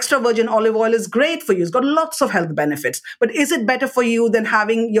 yes, extra virgin olive oil is great for you. It's got lots of health benefits. But is it better for you than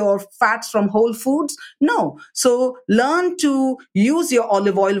having your fats from whole foods? No. So learn to use your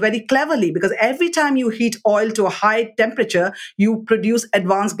olive oil very cleverly, because every time you heat oil to a high temperature, you produce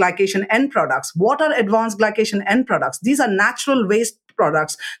advanced glycation end products. What are advanced glycation end products? These are natural waste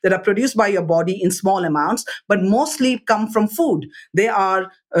products that are produced by your body in small amounts, but mostly come from food. They are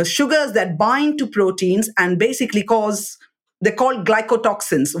sugars that bind to proteins and basically they're called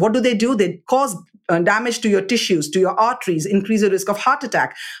glycotoxins. What do? They cause damage to your tissues, to your arteries, increase the risk of heart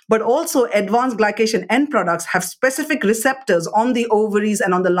attack. But also, advanced glycation end products have specific receptors on the ovaries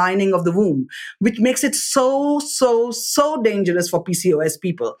and on the lining of the womb, which makes it so dangerous for PCOS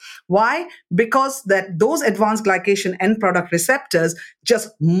people. Why? Because those advanced glycation end product receptors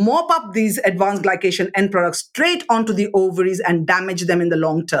just mop up these advanced glycation end products straight onto the ovaries and damage them in the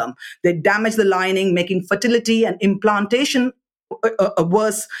long term. They damage the lining, making fertility and implantation a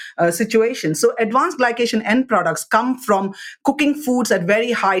worse situation. So advanced glycation end products come from cooking foods at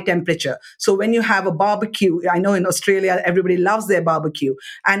very high temperature. So when you have a barbecue, I know in Australia everybody loves their barbecue,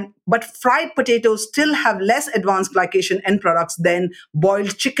 but fried potatoes still have less advanced glycation end products than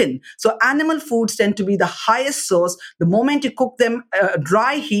boiled chicken. So animal foods tend to be the highest source. The moment you cook them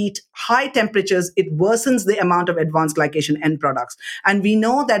dry heat, high temperatures, it worsens the amount of advanced glycation end products. And we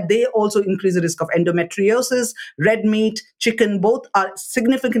know that they also increase the risk of endometriosis. Red meat, chicken, both are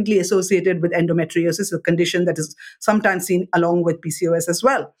significantly associated with endometriosis, a condition that is sometimes seen along with PCOS as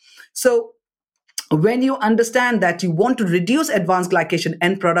well. So when you understand that you want to reduce advanced glycation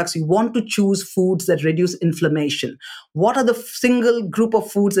end products, you want to choose foods that reduce inflammation. What are the single group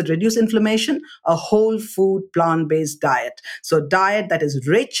of foods that reduce inflammation? A whole food plant-based diet. So a diet that is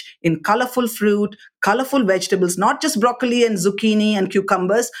rich in colorful fruit, colorful vegetables, not just broccoli and zucchini and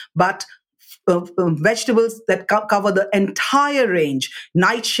cucumbers, but vegetables that cover the entire range,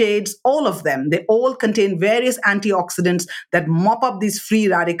 nightshades, all of them. They all contain various antioxidants that mop up these free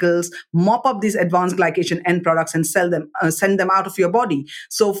radicals, mop up these advanced glycation end products, and send them out of your body.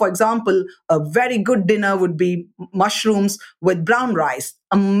 So, for example, a very good dinner would be mushrooms with brown rice.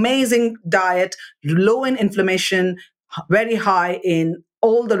 Amazing diet, low in inflammation, very high in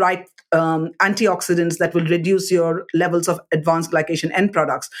all the right antioxidants that will reduce your levels of advanced glycation end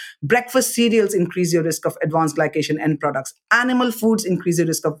products. Breakfast cereals increase your risk of advanced glycation end products. Animal foods increase your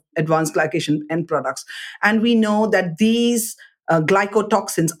risk of advanced glycation end products. And we know that these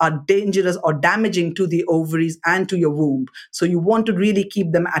glycotoxins are dangerous or damaging to the ovaries and to your womb. So you want to really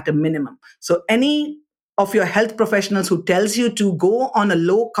keep them at a minimum. So any of your health professionals who tells you to go on a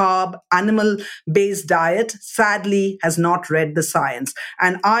low carb, animal based diet, sadly has not read the science.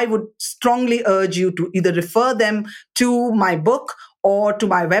 And I would strongly urge you to either refer them to my book or to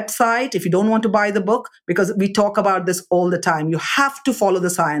my website if you don't want to buy the book, because we talk about this all the time. You have to follow the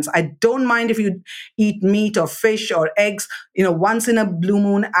science. I don't mind if you eat meat or fish or eggs, once in a blue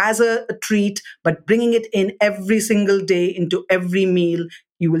moon as a treat, but bringing it in every single day into every meal,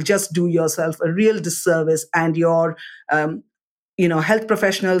 you will just do yourself a real disservice, and your health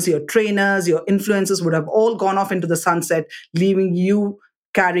professionals, your trainers, your influencers would have all gone off into the sunset, leaving you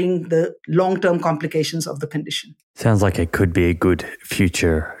carrying the long-term complications of the condition. Sounds like it could be a good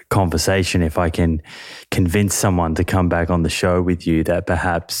future conversation if I can convince someone to come back on the show with you that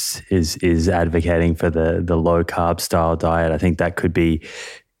perhaps is advocating for the low-carb style diet. I think that could be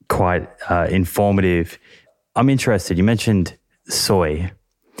quite informative. I'm interested. You mentioned soy.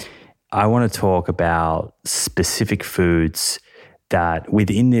 I want to talk about specific foods that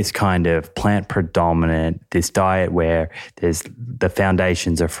within this kind of plant predominant, this diet where the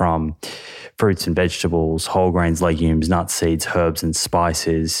foundations are from fruits and vegetables, whole grains, legumes, nuts, seeds, herbs, and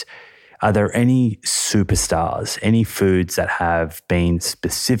spices. Are there any superstars, any foods that have been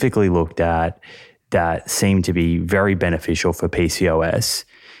specifically looked at that seem to be very beneficial for PCOS?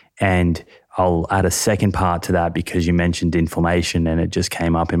 And I'll add a second part to that because you mentioned inflammation and it just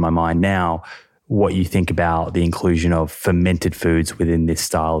came up in my mind now, what you think about the inclusion of fermented foods within this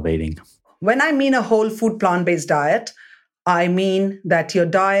style of eating. When I mean a whole food plant-based diet, I mean that your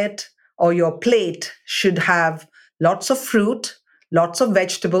diet or your plate should have lots of fruit, lots of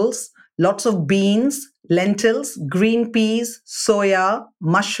vegetables, lots of beans, lentils, green peas, soya,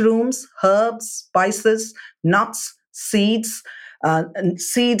 mushrooms, herbs, spices, nuts, seeds, And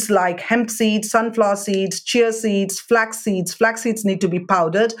seeds like hemp seeds, sunflower seeds, chia seeds, flax seeds. Flax seeds need to be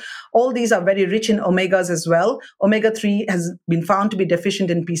powdered. All these are very rich in omegas as well. Omega-3 has been found to be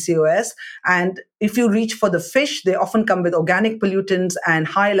deficient in PCOS. And if you reach for the fish, they often come with organic pollutants and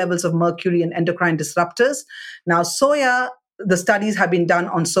high levels of mercury and endocrine disruptors. Now, soya, the studies have been done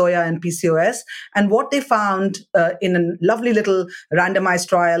on soya and PCOS. And what they found in a lovely little randomized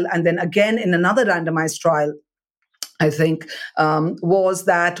trial, and then again in another randomized trial, I think, was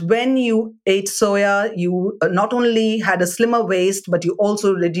that when you ate soya, you not only had a slimmer waist, but you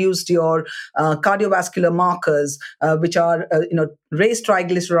also reduced your cardiovascular markers, which are, raised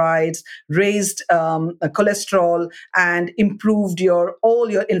triglycerides, raised cholesterol, and improved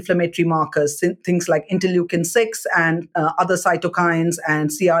all your inflammatory markers, things like interleukin-6 and other cytokines and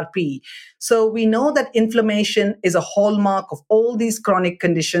CRP. So we know that inflammation is a hallmark of all these chronic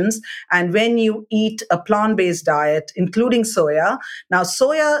conditions. And when you eat a plant-based diet, including soya, now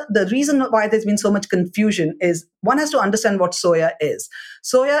soya, the reason why there's been so much confusion is one has to understand what soya is.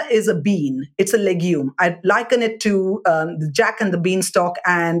 Soya is a bean. It's a legume. I liken it to the Jack and the Beanstalk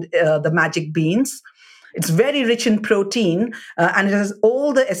and the magic beans. It's very rich in protein, and it has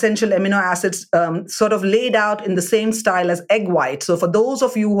all the essential amino acids sort of laid out in the same style as egg white. So for those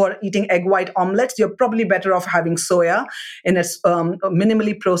of you who are eating egg white omelets, you're probably better off having soya in its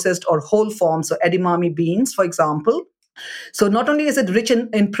minimally processed or whole form, so edamame beans, for example. So not only is it rich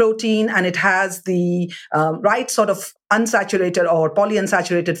in protein, and it has the right sort of unsaturated or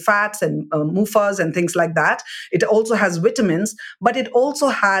polyunsaturated fats and MUFAs and things like that. It also has vitamins, but it also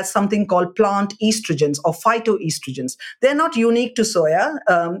has something called plant estrogens or phytoestrogens. They're not unique to soya.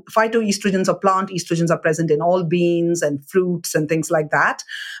 Phytoestrogens or plant estrogens are present in all beans and fruits and things like that.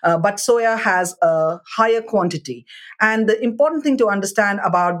 But soya has a higher quantity. And the important thing to understand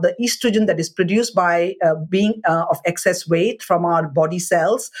about the estrogen that is produced by being of excess weight from our body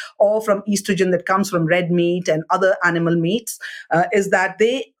cells, or from estrogen that comes from red meat and other animal meats, is that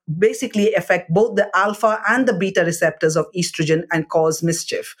they basically affect both the alpha and the beta receptors of estrogen and cause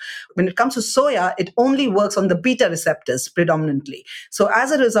mischief. When it comes to soya, it only works on the beta receptors predominantly. So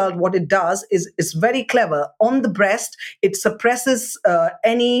as a result, what it does is it's very clever. On the breast, it suppresses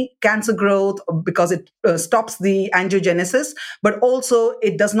any cancer growth because it stops the angiogenesis, but also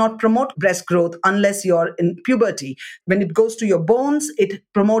it does not promote breast growth unless you're in puberty. When it goes to your bones, it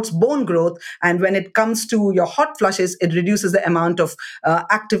promotes bone growth. And when it comes to your hot flushes, it reduces the amount of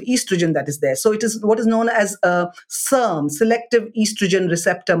active estrogen that is there. So it is what is known as a SERM, selective estrogen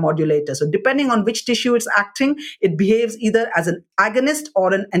receptor modulator. So depending on which tissue it's acting, it behaves either as an agonist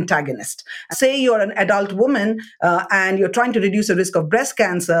or an antagonist. Say you're an adult woman and you're trying to reduce the risk of breast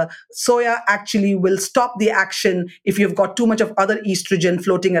cancer, soya actually will stop the action if you've got too much of other estrogen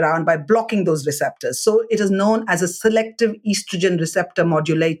floating around by blocking those receptors. So it is known as a selective estrogen receptor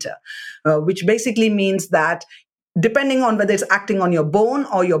modulator, which basically means that depending on whether it's acting on your bone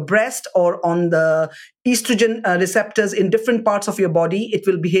or your breast or on the estrogen receptors in different parts of your body, it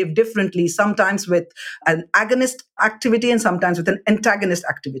will behave differently, sometimes with an agonist activity and sometimes with an antagonist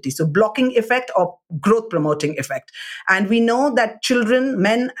activity. So blocking effect or growth promoting effect. And we know that children,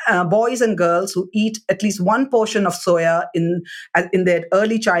 men, boys and girls who eat at least one portion of soya in their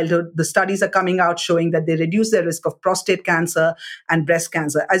early childhood, the studies are coming out showing that they reduce their risk of prostate cancer and breast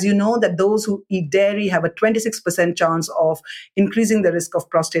cancer. As you know, that those who eat dairy have a 26% chance of increasing the risk of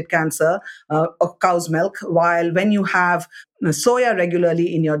prostate cancer of cow's milk, while when you have soya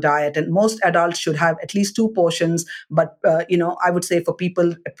regularly in your diet, and most adults should have at least two portions, but I would say for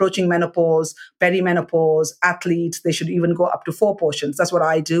people approaching menopause, perimenopause, athletes, they should even go up to 4 portions. That's what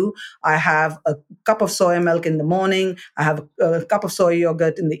I do. I have a cup of soya milk in the morning. I have a cup of soy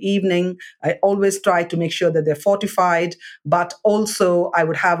yogurt in the evening. I always try to make sure that they're fortified, but also I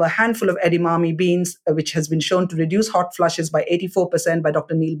would have a handful of edamame beans, which has been shown to reduce hot flushes by 84% by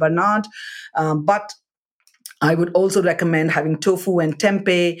Dr. Neil Barnard. But I would also recommend having tofu and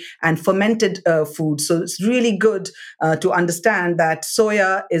tempeh and fermented foods. So it's really good to understand that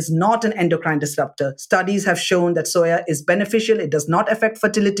soya is not an endocrine disruptor. Studies have shown that soya is beneficial. It does not affect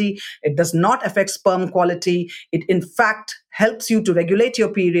fertility. It does not affect sperm quality. It, in fact, helps you to regulate your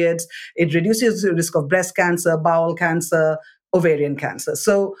periods. It reduces the risk of breast cancer, bowel cancer, ovarian cancer.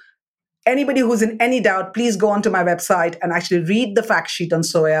 So anybody who's in any doubt, please go onto my website and actually read the fact sheet on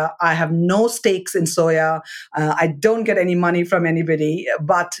soya. I have no stakes in soya. I don't get any money from anybody,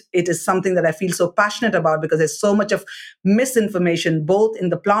 but it is something that I feel so passionate about because there's so much of misinformation, both in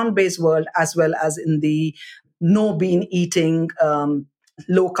the plant-based world as well as in the no bean eating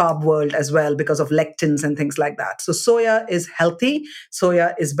low carb world as well because of lectins and things like that. So soya is healthy.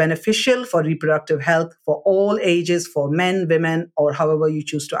 Soya is beneficial for reproductive health for all ages, for men, women, or however you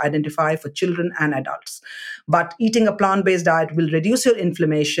choose to identify, for children and adults. But eating a plant-based diet will reduce your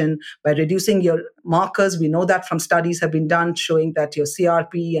inflammation by reducing your markers. We know that from studies have been done showing that your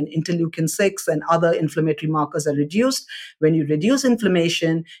CRP and interleukin 6 and other inflammatory markers are reduced. When you reduce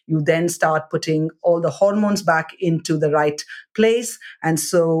inflammation, you then start putting all the hormones back into the right place. And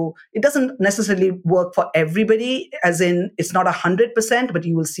so it doesn't necessarily work for everybody, as in it's not 100%, but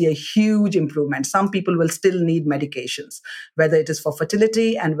you will see a huge improvement. Some people will still need medications, whether it is for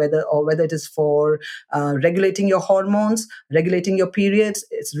fertility and whether it is for regulating your hormones, regulating your periods.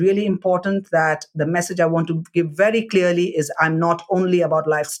 It's really important that the message I want to give very clearly is I'm not only about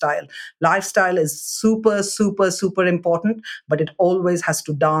lifestyle. Lifestyle is super, super, super important, but it always has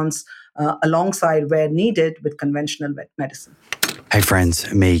to dance alongside where needed with conventional medicine. Hey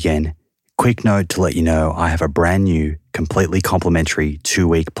friends, me again. Quick note to let you know I have a brand new, completely complimentary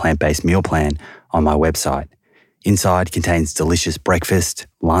 2-week plant-based meal plan on my website. Inside contains delicious breakfast,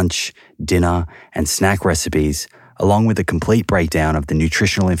 lunch, dinner, and snack recipes, along with a complete breakdown of the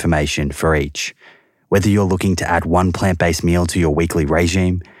nutritional information for each. Whether you're looking to add one plant-based meal to your weekly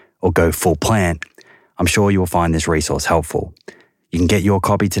regime or go full plant, I'm sure you'll find this resource helpful. You can get your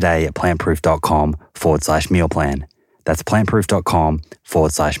copy today at plantproof.com/meal plan. That's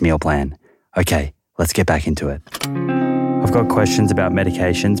plantproof.com/meal plan. Okay, let's get back into it. I've got questions about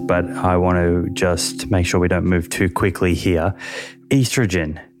medications, but I want to just make sure we don't move too quickly here.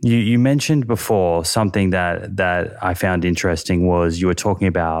 Estrogen. You mentioned before something that I found interesting was you were talking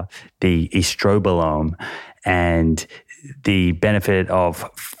about the estrobolome and the benefit of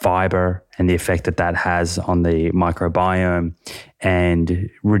fiber and the effect that has on the microbiome and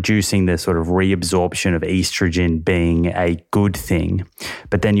reducing the sort of reabsorption of estrogen being a good thing.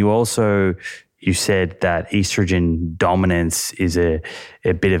 But then you said that estrogen dominance is a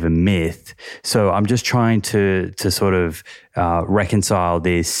bit of a myth. So I'm just trying to sort of reconcile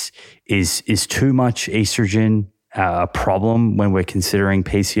this. Is too much estrogen a problem when we're considering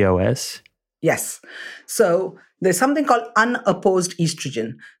PCOS? Yes. So there's something called unopposed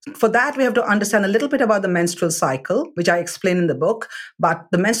estrogen. For that, we have to understand a little bit about the menstrual cycle, which I explain in the book. But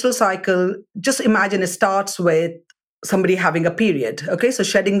the menstrual cycle, just imagine it starts with somebody having a period. Okay, so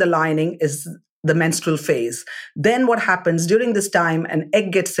shedding the lining is the menstrual phase. Then what happens during this time, an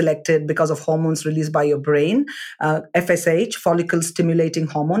egg gets selected because of hormones released by your brain. FSH, follicle stimulating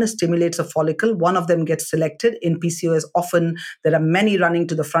hormone, stimulates a follicle. One of them gets selected. In PCOS, often there are many running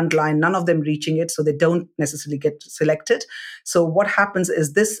to the front line, none of them reaching it, so they don't necessarily get selected. So what happens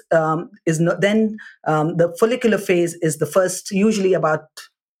is this the follicular phase is the first, usually about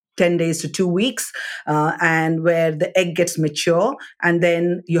 10 days to 2 weeks, and where the egg gets mature. And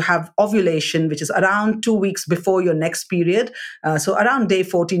then you have ovulation, which is around 2 weeks before your next period. So around day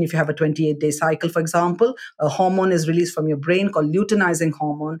 14, if you have a 28-day cycle, for example, a hormone is released from your brain called luteinizing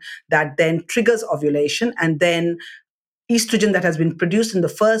hormone that then triggers ovulation. And then estrogen that has been produced in the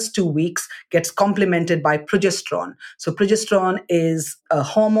first 2 weeks gets complemented by progesterone. So progesterone is a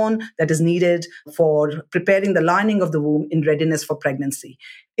hormone that is needed for preparing the lining of the womb in readiness for pregnancy.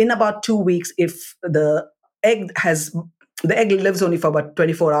 In about 2 weeks, if the egg lives only for about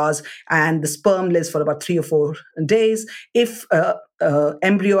 24 hours and the sperm lives for about 3 or 4 days. If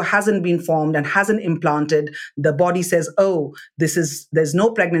embryo hasn't been formed and hasn't implanted, the body says, oh, there's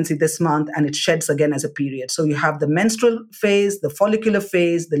no pregnancy this month, and it sheds again as a period. So you have the menstrual phase, the follicular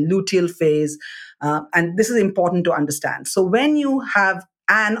phase, the luteal phase, and this is important to understand. So when you have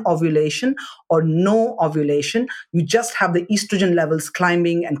an ovulation or no ovulation, you just have the estrogen levels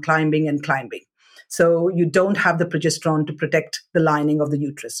climbing and climbing and climbing. So you don't have the progesterone to protect the lining of the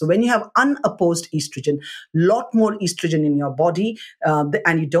uterus. So when you have unopposed estrogen, lot more estrogen in your body,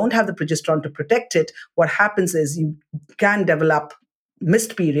 and you don't have the progesterone to protect it, what happens is you can develop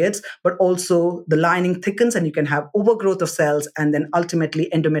missed periods, but also the lining thickens and you can have overgrowth of cells and then ultimately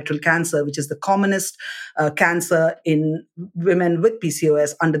endometrial cancer, which is the commonest cancer in women with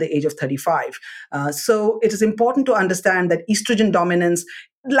PCOS under the age of 35. So it is important to understand that estrogen dominance,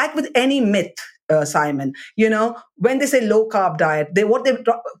 like with any myth, Simon, when they say low carb diet,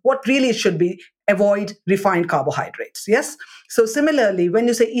 what really it should be, avoid refined carbohydrates. Yes. So similarly, when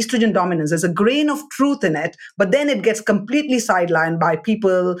you say estrogen dominance, there's a grain of truth in it, but then it gets completely sidelined by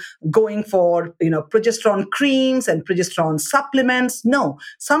people going for, progesterone creams and progesterone supplements. No,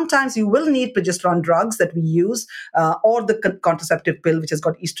 sometimes you will need progesterone drugs that we use, or the contraceptive pill, which has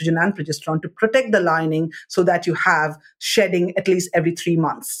got estrogen and progesterone to protect the lining so that you have shedding at least every 3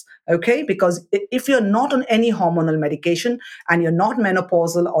 months. Okay, because if you're not on any hormonal medication and you're not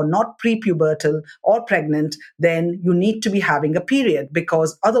menopausal or not prepubertal or pregnant, then you need to be having a period,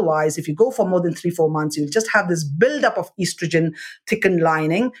 because otherwise, if you go for more than 3-4 months, you'll just have this buildup of estrogen thickened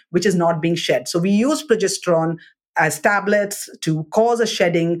lining, which is not being shed. So we use progesterone as tablets to cause a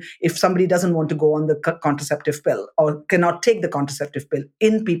shedding if somebody doesn't want to go on the contraceptive pill or cannot take the contraceptive pill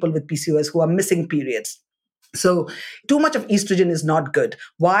in people with PCOS who are missing periods. So too much of estrogen is not good.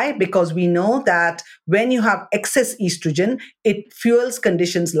 Why? Because we know that when you have excess estrogen, it fuels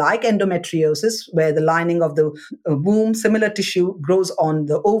conditions like endometriosis, where the lining of the womb, similar tissue, grows on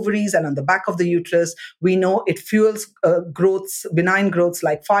the ovaries and on the back of the uterus. We know it fuels growths, benign growths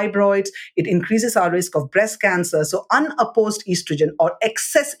like fibroids. It increases our risk of breast cancer. So unopposed estrogen or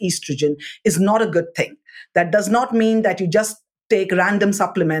excess estrogen is not a good thing. That does not mean that you just take random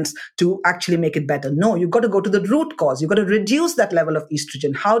supplements to actually make it better. No, you've got to go to the root cause. You've got to reduce that level of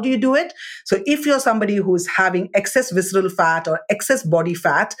estrogen. How do you do it? So if you're somebody who's having excess visceral fat or excess body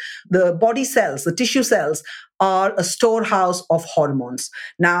fat, the body cells, the tissue cells, are a storehouse of hormones.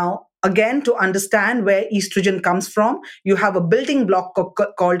 Now, again, to understand where estrogen comes from, you have a building block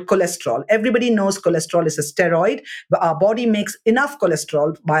called cholesterol. Everybody knows cholesterol is a steroid, but our body makes enough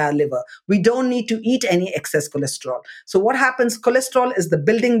cholesterol by our liver. We don't need to eat any excess cholesterol. So what happens? Cholesterol is the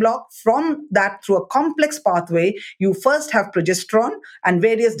building block. From that, through a complex pathway, you first have progesterone and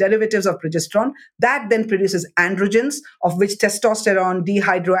various derivatives of progesterone. That then produces androgens, of which testosterone,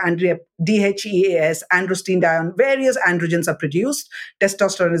 DHEAS, androstenedione, various androgens are produced.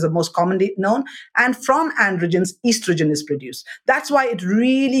 Testosterone is the most commonly known. And from androgens, estrogen is produced. That's why it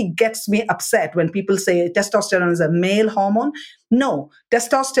really gets me upset when people say testosterone is a male hormone. No,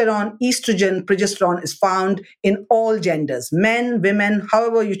 testosterone, estrogen, progesterone is found in all genders, men, women,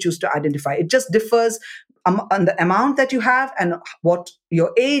 however you choose to identify. It just differs on the amount that you have and what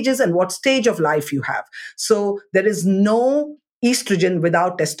your age is and what stage of life you have. So there is no estrogen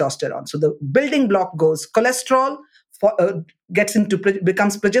without testosterone. So the building block goes cholesterol,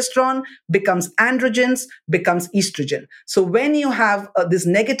 becomes progesterone, becomes androgens, becomes estrogen. So when you have this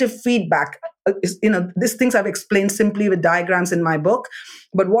negative feedback, these things I've explained simply with diagrams in my book.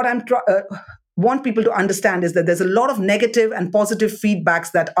 But what I'm want people to understand is that there's a lot of negative and positive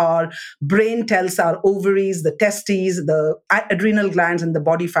feedbacks that our brain tells our ovaries, the testes, the adrenal glands, and the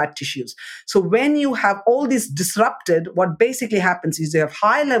body fat tissues. So when you have all these disrupted, what basically happens is you have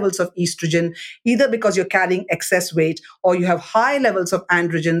high levels of estrogen, either because you're carrying excess weight, or you have high levels of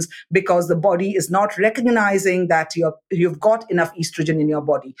androgens because the body is not recognizing that you've got enough estrogen in your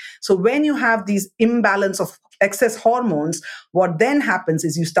body. So when you have these imbalance of excess hormones, what then happens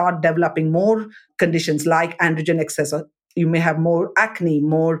is you start developing more conditions like androgen excess. You may have more acne,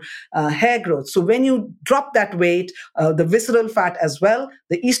 more hair growth. So when you drop that weight, the visceral fat as well,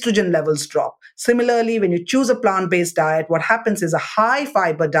 the estrogen levels drop. Similarly, when you choose a plant-based diet, what happens is a high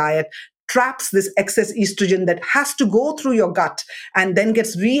fiber diet traps this excess estrogen that has to go through your gut and then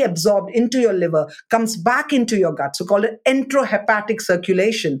gets reabsorbed into your liver, comes back into your gut, so called enterohepatic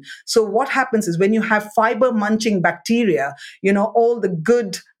circulation. So what happens is when you have fiber munching bacteria, all the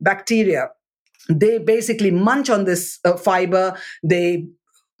good bacteria, they basically munch on this fiber, they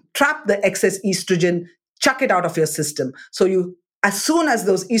trap the excess estrogen, chuck it out of your system. So as soon as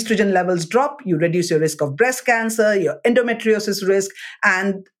those estrogen levels drop, you reduce your risk of breast cancer, your endometriosis risk,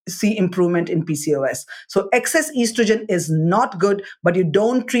 and see improvement in PCOS. So excess estrogen is not good, but you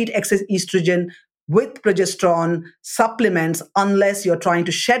don't treat excess estrogen with progesterone supplements unless you're trying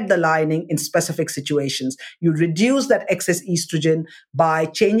to shed the lining in specific situations. You reduce that excess estrogen by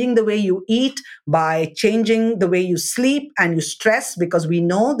changing the way you eat, by changing the way you sleep and you stress, because we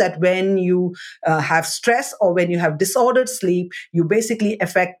know that when you have stress or when you have disordered sleep, you basically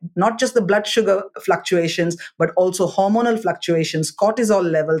affect not just the blood sugar fluctuations, but also hormonal fluctuations, cortisol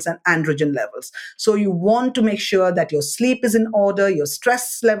levels, and androgen levels. So you want to make sure that your sleep is in order, your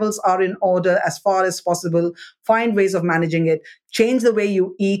stress levels are in order as far as possible. Find ways of managing it. Change the way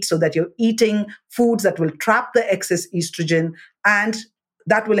you eat so that you're eating foods that will trap the excess estrogen, and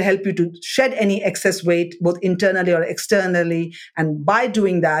that will help you to shed any excess weight, both internally or externally. And by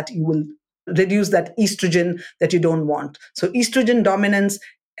doing that, you will reduce that estrogen that you don't want. So estrogen dominance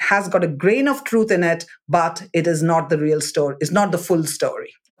has got a grain of truth in it, but it is not the real story. It's not the full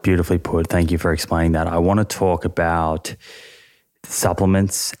story. Beautifully put. Thank you for explaining that. I want to talk about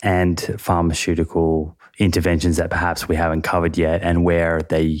supplements and pharmaceutical interventions that perhaps we haven't covered yet, and where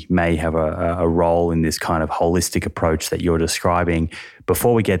they may have a role in this kind of holistic approach that you're describing.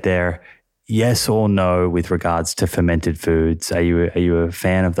 Before we get there, yes or no with regards to fermented foods? Are you a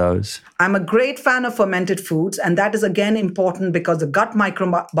fan of those? I'm a great fan of fermented foods, and that is again important because the gut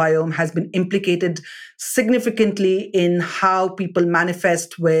microbiome has been implicated significantly in how people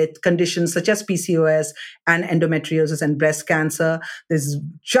manifest with conditions such as PCOS and endometriosis and breast cancer. There's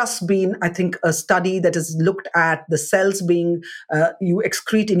just been, I think, a study that has looked at the cells being you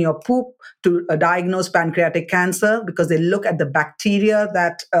excrete in your poop to diagnose pancreatic cancer, because they look at the bacteria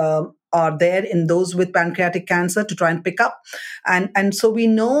that are there in those with pancreatic cancer to try and pick up. And so we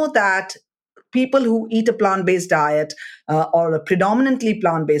know that people who eat a plant-based diet or a predominantly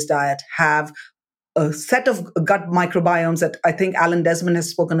plant-based diet have a set of gut microbiomes that I think Alan Desmond has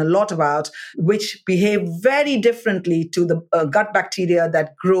spoken a lot about, which behave very differently to the gut bacteria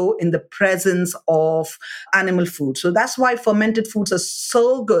that grow in the presence of animal food. So that's why fermented foods are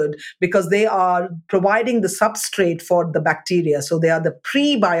so good, because they are providing the substrate for the bacteria. So they are the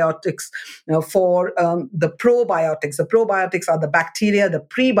prebiotics for the probiotics. The probiotics are the bacteria. The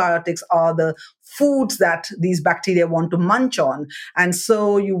prebiotics are the foods that these bacteria want to munch on. And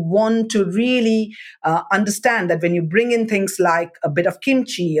so you want to really understand that when you bring in things like a bit of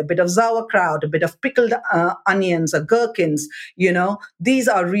kimchi, a bit of sauerkraut, a bit of pickled onions or gherkins, these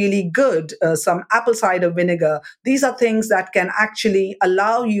are really good. Some apple cider vinegar. These are things that can actually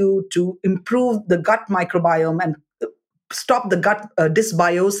allow you to improve the gut microbiome and stop the gut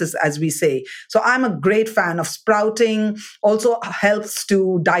dysbiosis, as we say. So I'm a great fan of sprouting. Also helps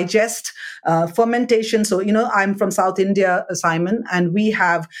to digest fermentation. So, I'm from South India, Simon, and we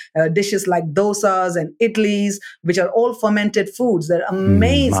have dishes like dosas and idlis, which are all fermented foods. They're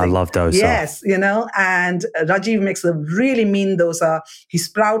amazing. I love dosa. Yes, and Rajiv makes a really mean dosa. He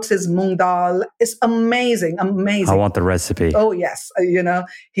sprouts his moong dal. It's amazing. I want the recipe. Oh, yes.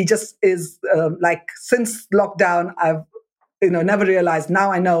 He just is since lockdown, I've never realized.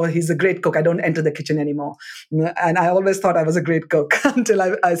 Now I know he's a great cook. I don't enter the kitchen anymore. And I always thought I was a great cook until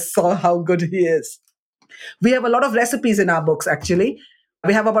I saw how good he is. We have a lot of recipes in our books, actually.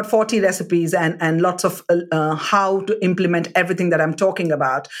 We have about 40 recipes and lots of how to implement everything that I'm talking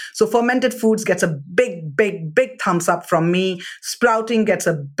about. So fermented foods gets a big, big, big thumbs up from me. Sprouting gets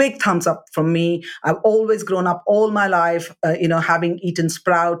a big thumbs up from me. I've always grown up all my life, having eaten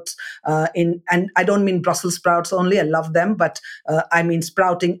sprouts. And I don't mean Brussels sprouts only. I love them, but I mean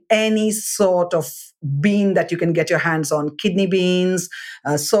sprouting any sort of bean that you can get your hands on. Kidney beans,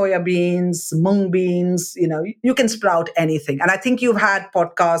 soya beans, mung beans. You can sprout anything. And I think you've had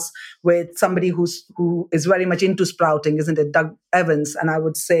podcasts with somebody who is very much into sprouting, isn't it? Doug Evans. And I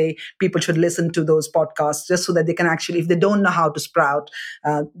would say people should listen to those podcasts just so that they can actually, if they don't know how to sprout,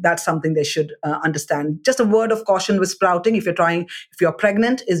 that's something they should understand. Just a word of caution with sprouting. If you're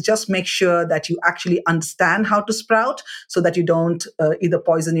pregnant, is just make sure that you actually understand how to sprout so that you don't either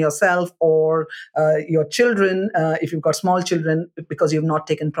poison yourself or your children, if you've got small children, because you've not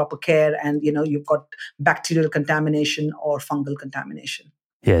taken proper care and, you've got bacterial contamination or fungal contamination.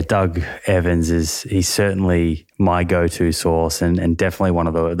 Yeah, Doug Evans he's certainly my go-to source and definitely one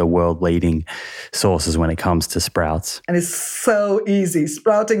of the world-leading sources when it comes to sprouts. And it's so easy.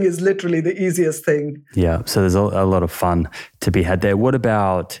 Sprouting is literally the easiest thing. Yeah, so there's a lot of fun to be had there. What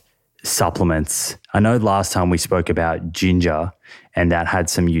about supplements? I know last time we spoke about ginger and that had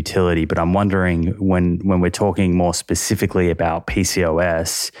some utility, but I'm wondering when we're talking more specifically about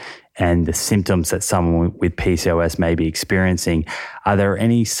PCOS and the symptoms that someone with PCOS may be experiencing, are there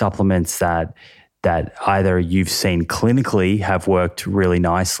any supplements that either you've seen clinically have worked really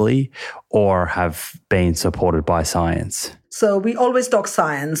nicely or have been supported by science? So we always talk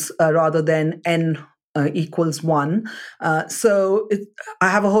science rather than N equals 1. I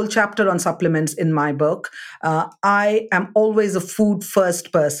have a whole chapter on supplements in my book. I am always a food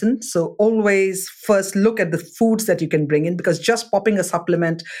first person. So always first look at the foods that you can bring in, because just popping a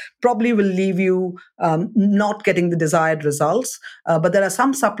supplement probably will leave you not getting the desired results. But there are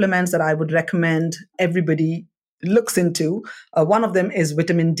some supplements that I would recommend everybody looks into. One of them is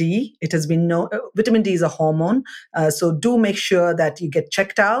vitamin D. It has been known, vitamin D is a hormone. So do make sure that you get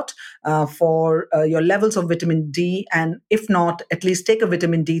checked out for your levels of vitamin D. And if not, at least take a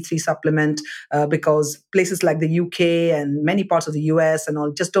vitamin D3 supplement because places like the UK and many parts of the US and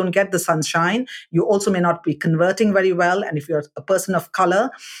all just don't get the sunshine. You also may not be converting very well. And if you're a person of color,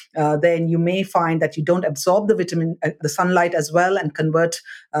 then you may find that you don't absorb the sunlight as well and convert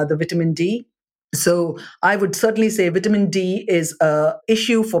the vitamin D. So I would certainly say vitamin D is a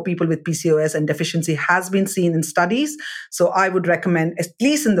issue for people with PCOS, and deficiency has been seen in studies. So I would recommend, at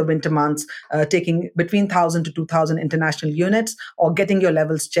least in the winter months, taking between 1,000 to 2,000 international units or getting your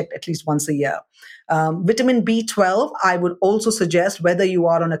levels checked at least once a year. Vitamin B12, I would also suggest, whether you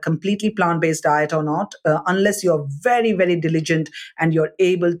are on a completely plant-based diet or not, unless you're very, very diligent and you're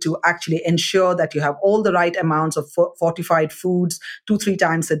able to actually ensure that you have all the right amounts of fortified foods 2-3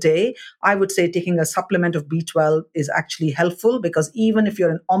 times a day, I would say taking a supplement of B12 is actually helpful, because even if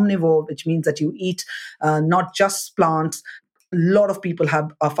you're an omnivore, which means that you eat not just plants, a lot of people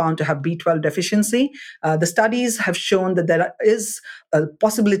are found to have B12 deficiency. The studies have shown that there is a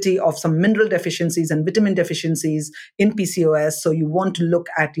possibility of some mineral deficiencies and vitamin deficiencies in PCOS. So you want to look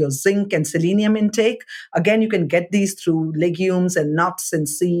at your zinc and selenium intake. Again, you can get these through legumes and nuts and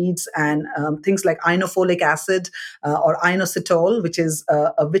seeds and things like inofolic acid or inositol, which is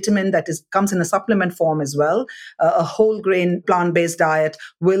a vitamin that comes in a supplement form as well. A whole grain plant-based diet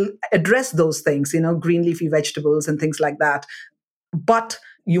will address those things, green leafy vegetables and things like that. But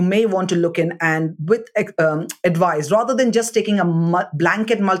you may want to look in and with advice, rather than just taking a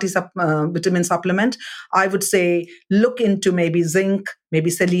blanket multivitamin supplement, I would say look into maybe zinc, maybe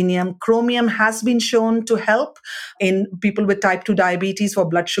selenium. Chromium has been shown to help in people with type 2 diabetes for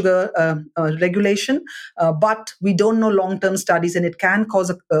blood sugar regulation, but we don't know long-term studies, and it can cause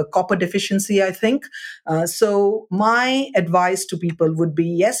a copper deficiency, I think. So my advice to people would be,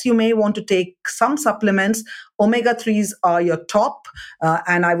 yes, you may want to take some supplements. Omega-3s are your top,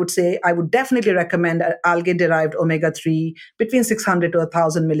 and I would say I would definitely recommend algae-derived omega-3 between 600 to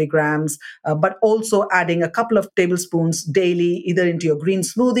 1,000 milligrams, but also adding a couple of tablespoons daily, either into your green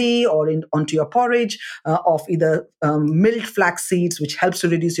smoothie or onto your porridge, of either milled flax seeds, which helps to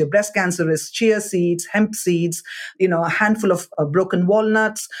reduce your breast cancer risk, chia seeds, hemp seeds, a handful of broken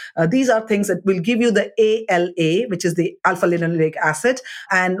walnuts. These are things that will give you the ALA, which is the alpha-linoleic acid.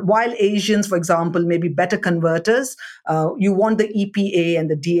 And while Asians, for example, may be better converters, you want the EPA and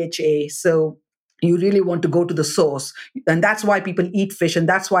the DHA. So you really want to go to the source. And that's why people eat fish. And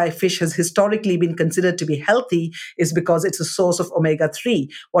that's why fish has historically been considered to be healthy, is because it's a source of omega-3.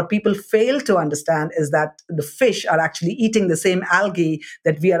 What people fail to understand is that the fish are actually eating the same algae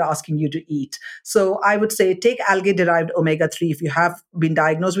that we are asking you to eat. So I would say take algae-derived omega-3 if you have been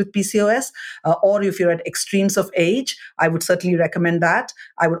diagnosed with PCOS, or if you're at extremes of age. I would certainly recommend that.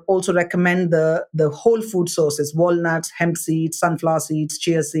 I would also recommend the whole food sources: walnuts, hemp seeds, sunflower seeds,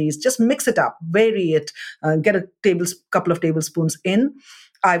 chia seeds. Just mix it up, vary it, get a couple of tablespoons in.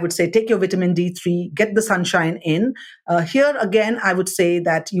 I would say take your vitamin D3, get the sunshine in. Here again, I would say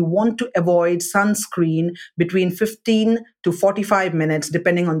that you want to avoid sunscreen between 15 to 45 minutes,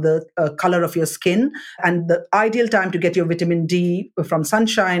 depending on the color of your skin. And the ideal time to get your vitamin D from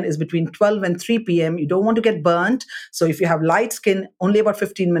sunshine is between 12 and 3 p.m. You don't want to get burnt. So if you have light skin, only about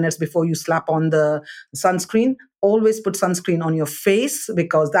 15 minutes before you slap on the sunscreen. Always put sunscreen on your face,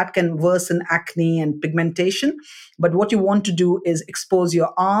 because that can worsen acne and pigmentation. But what you want to do is expose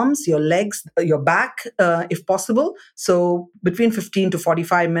your arms, your legs, your back, if possible. So between 15 to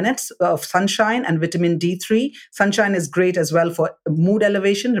 45 minutes of sunshine and vitamin D3. Sunshine is great as well for mood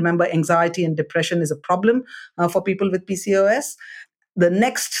elevation. Remember, anxiety and depression is a problem for people with PCOS. The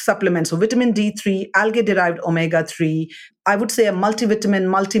next supplement, so vitamin D3, algae-derived omega-3, I would say a multivitamin,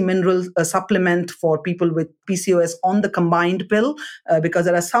 multimineral supplement for people with PCOS on the combined pill, because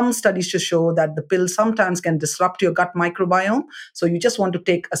there are some studies to show that the pill sometimes can disrupt your gut microbiome. So you just want to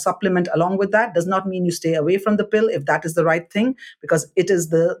take a supplement along with that. Does not mean you stay away from the pill if that is the right thing, because it is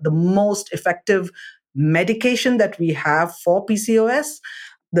the most effective medication that we have for PCOS.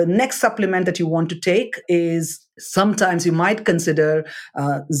 The next supplement that you want to take is, sometimes you might consider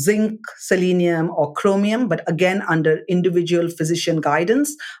zinc, selenium, or chromium, but again, under individual physician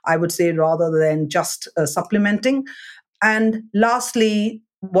guidance, I would say, rather than just supplementing. And lastly,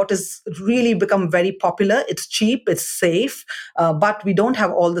 what has really become very popular. It's cheap, it's safe, but we don't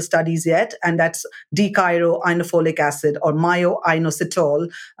have all the studies yet, and that's D-chiroinofolic acid or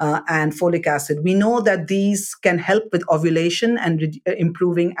myo-inositol and folic acid. We know that these can help with ovulation and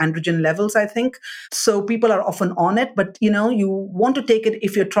improving androgen levels, I think. So people are often on it, but you want to take it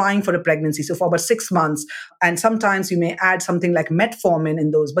if you're trying for a pregnancy, so for about 6 months. And sometimes you may add something like metformin in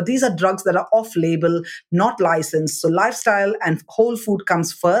those, but these are drugs that are off label, not licensed. So lifestyle and whole food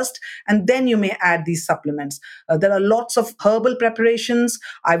comes first, and then you may add these supplements. There are lots of herbal preparations.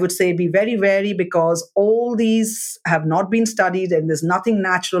 I would say be very wary, because all these have not been studied, and there's nothing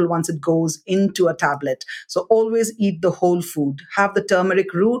natural once it goes into a tablet. So always eat the whole food. Have the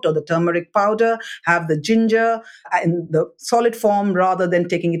turmeric root or the turmeric powder, have the ginger in the solid form rather than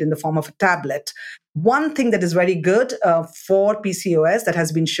taking it in the form of a tablet. One thing that is very good for PCOS that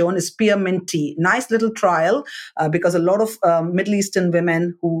has been shown is spearmint tea. Nice little trial, because a lot of Middle Eastern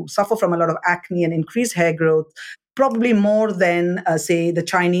women who suffer from a lot of acne and increased hair growth, probably more than, say, the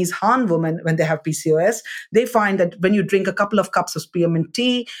Chinese Han woman when they have PCOS, they find that when you drink a couple of cups of spearmint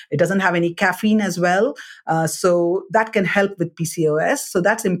tea, it doesn't have any caffeine as well. So that can help with PCOS. So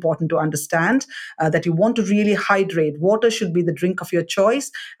that's important to understand, that you want to really hydrate. Water should be the drink of your choice,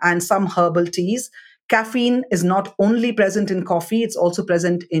 and some herbal teas. Caffeine is not only present in coffee, it's also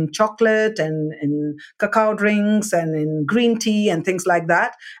present in chocolate and in cacao drinks and in green tea and things like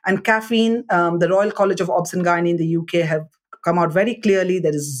that. And caffeine, the Royal College of Obs and Gynae in the UK have come out very clearly.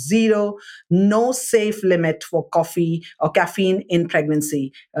 There is no safe limit for coffee or caffeine in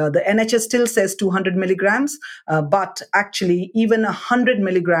pregnancy. The NHS still says 200 milligrams, but actually even 100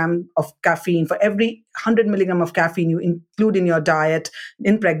 milligram of caffeine, for every 100 milligram of caffeine you include in your diet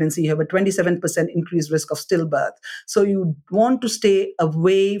in pregnancy, you have a 27% increased risk of stillbirth. So you want to stay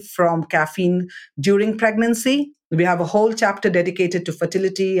away from caffeine during pregnancy. We have a whole chapter dedicated to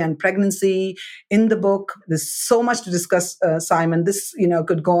fertility and pregnancy in the book. There's so much to discuss, Simon. This,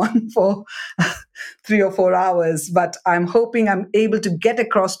 could go on for 3 or 4 hours, but I'm hoping I'm able to get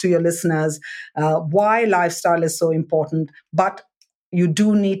across to your listeners why lifestyle is so important. But you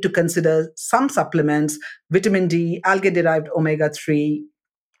do need to consider some supplements, vitamin D, algae-derived omega-3,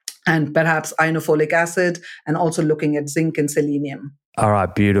 and perhaps ionofolic acid, and also looking at zinc and selenium. All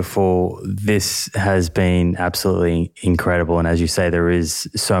right, beautiful. This has been absolutely incredible. And as you say, there is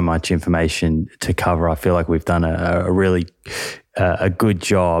so much information to cover. I feel like we've done a really a good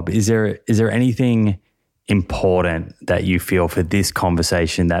job. Is there anything important that you feel for this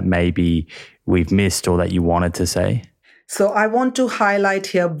conversation that maybe we've missed or that you wanted to say? So I want to highlight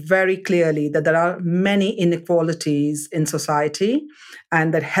here very clearly that there are many inequalities in society,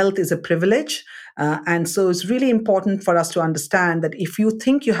 and that health is a privilege. And so it's really important for us to understand that if you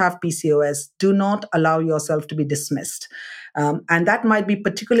think you have PCOS, do not allow yourself to be dismissed. And that might be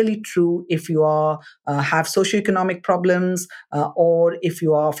particularly true if you have socioeconomic problems, or if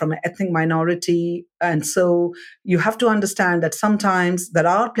you are from an ethnic minority. And so you have to understand that sometimes there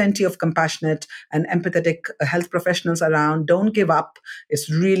are plenty of compassionate and empathetic health professionals around. Don't give up. It's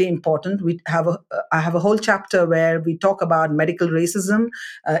really important. I have a whole chapter where we talk about medical racism.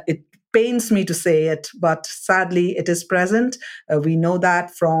 It pains me to say it, but sadly it is present. We know that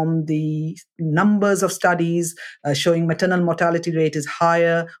from the numbers of studies showing maternal mortality rate is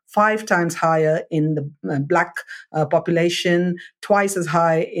higher, 5 times higher in the Black population, twice as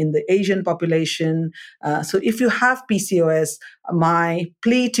high in the Asian population. So if you have PCOS, my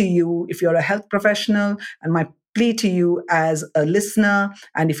plea to you, if you're a health professional, and my plea to you as a listener,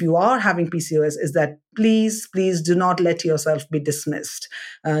 and if you are having PCOS, is that please do not let yourself be dismissed.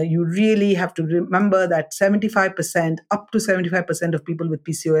 You really have to remember that 75%, up to 75% of people with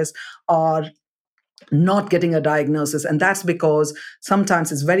PCOS are not getting a diagnosis. And that's because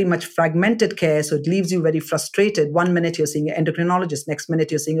sometimes it's very much fragmented care. So it leaves you very frustrated. 1 minute you're seeing an endocrinologist, next minute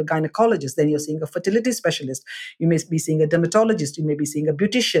you're seeing a gynecologist, then you're seeing a fertility specialist. You may be seeing a dermatologist, you may be seeing a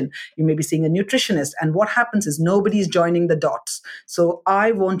beautician, you may be seeing a nutritionist. And what happens is nobody's joining the dots. So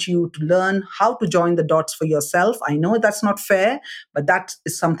I want you to learn how to join the dots for yourself. I know that's not fair, but that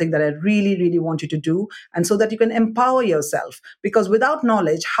is something that I really, really want you to do. And so that you can empower yourself. Because without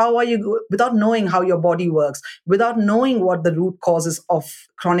knowledge, without knowing how your body works, without knowing what the root causes of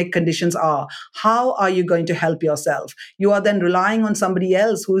chronic conditions are, how are you going to help yourself? You are then relying on somebody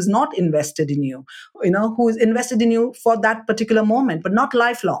else who is not invested in you, who is invested in you for that particular moment, but not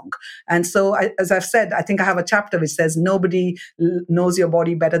lifelong. And so, as I've said, I think I have a chapter which says nobody knows your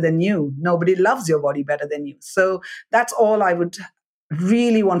body better than you. Nobody loves your body better than you. So that's all I would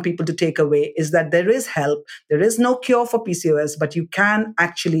really want people to take away is that there is help. There is no cure for PCOS, but you can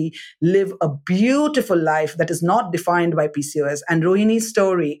actually live a beautiful life that is not defined by PCOS. And Rohini's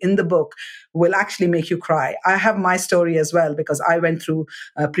story in the book will actually make you cry. I have my story as well because I went through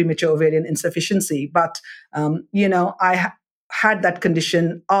premature ovarian insufficiency. But, I had that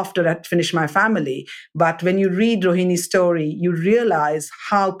condition after I finished my family. But when you read Rohini's story, you realize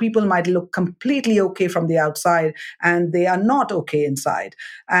how people might look completely okay from the outside and they are not okay inside.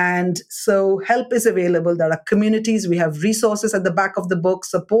 And so help is available. There are communities. We have resources at the back of the book,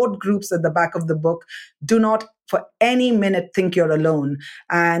 support groups at the back of the book. Do not for any minute think you're alone.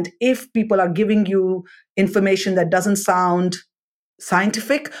 And if people are giving you information that doesn't sound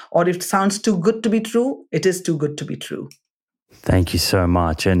scientific, or if it sounds too good to be true, it is too good to be true. Thank you so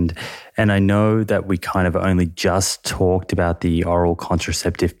much. And I know that we kind of only just talked about the oral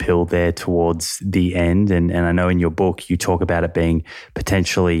contraceptive pill there towards the end. And I know in your book you talk about it being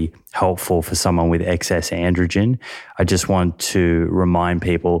potentially helpful for someone with excess androgen. I just want to remind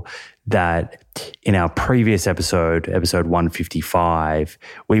people that in our previous episode 155,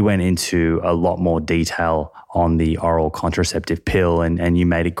 we went into a lot more detail on the oral contraceptive pill, and you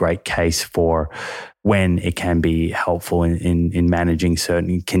made a great case for when it can be helpful in managing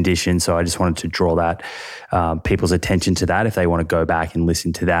certain conditions. So I just wanted to draw that people's attention to that if they want to go back and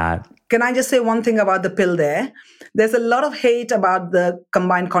listen to that. Can I just say one thing about the pill there? There's a lot of hate about the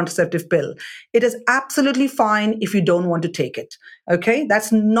combined contraceptive pill. It is absolutely fine if you don't want to take it. Okay?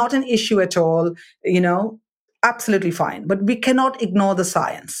 That's not an issue at all, absolutely fine. But we cannot ignore the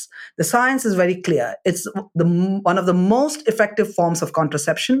science. The science is very clear. It's one of the most effective forms of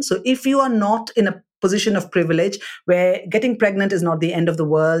contraception. So if you are not in a position of privilege where getting pregnant is not the end of the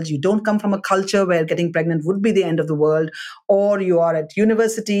world, you don't come from a culture where getting pregnant would be the end of the world, or you are at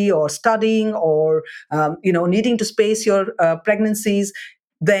university or studying or needing to space your pregnancies,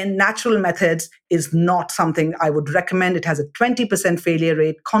 then natural methods is not something I would recommend. It has a 20% failure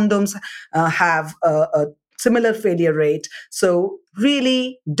rate. Condoms have a similar failure rate. So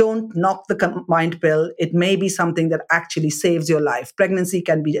really don't knock the combined pill. It may be something that actually saves your life. Pregnancy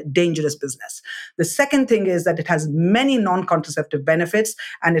can be a dangerous business. The second thing is that it has many non-contraceptive benefits,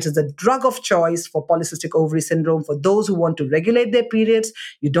 and it is a drug of choice for polycystic ovary syndrome for those who want to regulate their periods.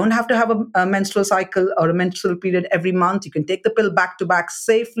 You don't have to have a menstrual cycle or a menstrual period every month. You can take the pill back to back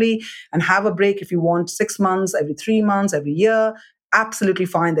safely and have a break if you want 6 months, every 3 months, every year. Absolutely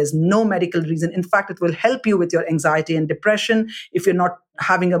fine. There's no medical reason. In fact, it will help you with your anxiety and depression if you're not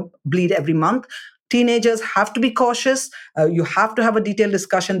having a bleed every month. Teenagers have to be cautious. You have to have a detailed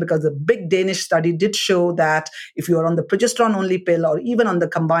discussion because the big Danish study did show that if you are on the progesterone-only pill or even on the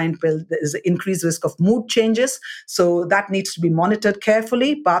combined pill, there is an increased risk of mood changes. So that needs to be monitored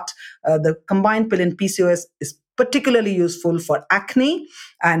carefully. But the combined pill in PCOS is particularly useful for acne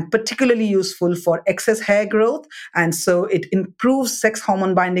and particularly useful for excess hair growth. And so it improves sex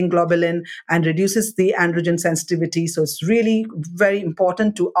hormone binding globulin and reduces the androgen sensitivity. So it's really very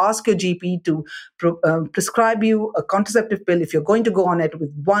important to ask your GP to prescribe you a contraceptive pill if you're going to go on it,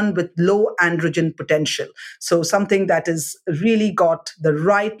 with one with low androgen potential. So something that is really got the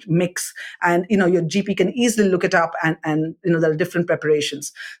right mix, and your GP can easily look it up, and there are different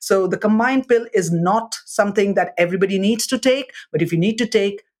preparations. So the combined pill is not something that everybody needs to take, but if you need to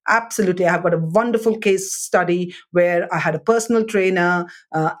take, absolutely. I have got a wonderful case study where I had a personal trainer.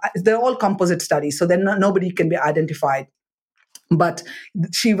 They're all composite studies, so then nobody can be identified. But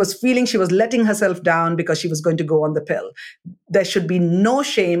she was feeling she was letting herself down because she was going to go on the pill. There should be no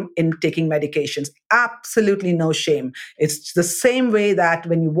shame in taking medications. Absolutely no shame. It's the same way that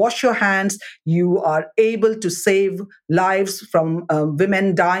when you wash your hands, you are able to save lives from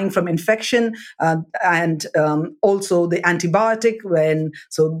women dying from infection, and also the antibiotic.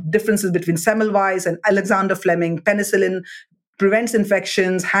 So differences between Semmelweis and Alexander Fleming, penicillin prevents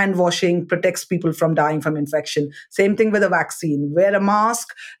infections, hand washing protects people from dying from infection. Same thing with a vaccine. Wear a mask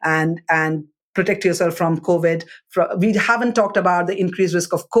and protect yourself from COVID. We haven't talked about the increased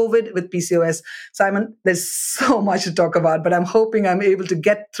risk of COVID with PCOS. Simon, there's so much to talk about, but I'm hoping I'm able to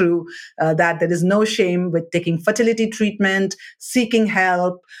get through that. There is no shame with taking fertility treatment, seeking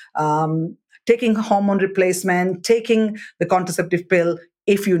help, taking hormone replacement, taking the contraceptive pill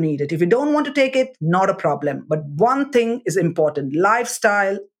if you need it. If you don't want to take it, not a problem. But one thing is important.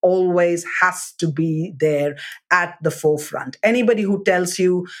 Lifestyle always has to be there at the forefront. Anybody who tells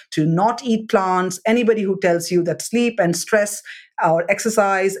you to not eat plants, anybody who tells you that sleep and stress or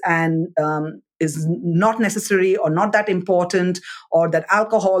exercise and is not necessary or not that important, or that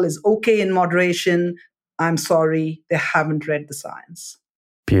alcohol is okay in moderation, I'm sorry, they haven't read the science.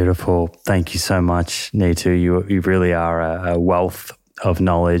 Beautiful. Thank you so much, Nitu. You really are a wealth of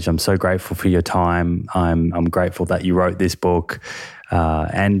knowledge. I'm so grateful for your time. I'm grateful that you wrote this book,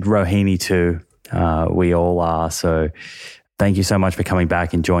 and Rohini too. We all are. So thank you so much for coming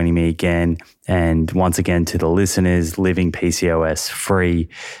back and joining me again. And once again, to the listeners, living PCOS free.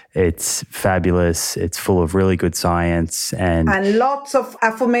 It's fabulous. It's full of really good science and lots of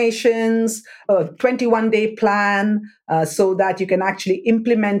affirmations, a 21-day plan so that you can actually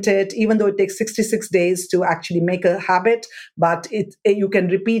implement it, even though it takes 66 days to actually make a habit, but you can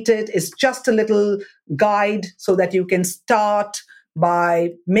repeat it. It's just a little guide so that you can start by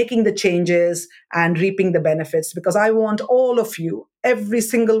making the changes and reaping the benefits, because I want all of you, every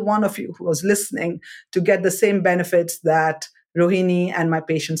single one of you who was listening, to get the same benefits that Rohini and my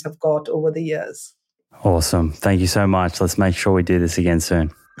patients have got over the years. Awesome. Thank you so much. Let's make sure we do this again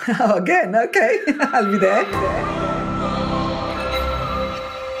soon. Again, okay. I'll be there.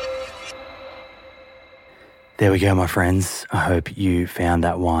 There we go, my friends. I hope you found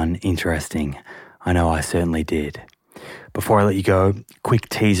that one interesting. I know I certainly did. Before I let you go, quick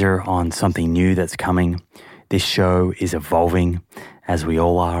teaser on something new that's coming. This show is evolving, as we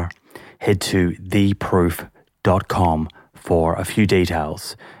all are. Head to theproof.com for a few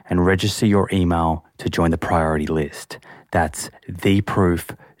details and register your email to join the priority list. That's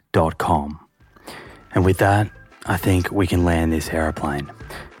theproof.com. And with that, I think we can land this aeroplane.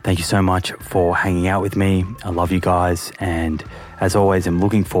 Thank you so much for hanging out with me. I love you guys. And as always, I'm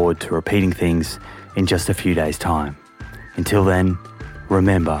looking forward to repeating things in just a few days' time. Until then,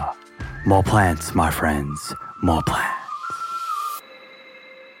 remember, more plants, my friends, more plants.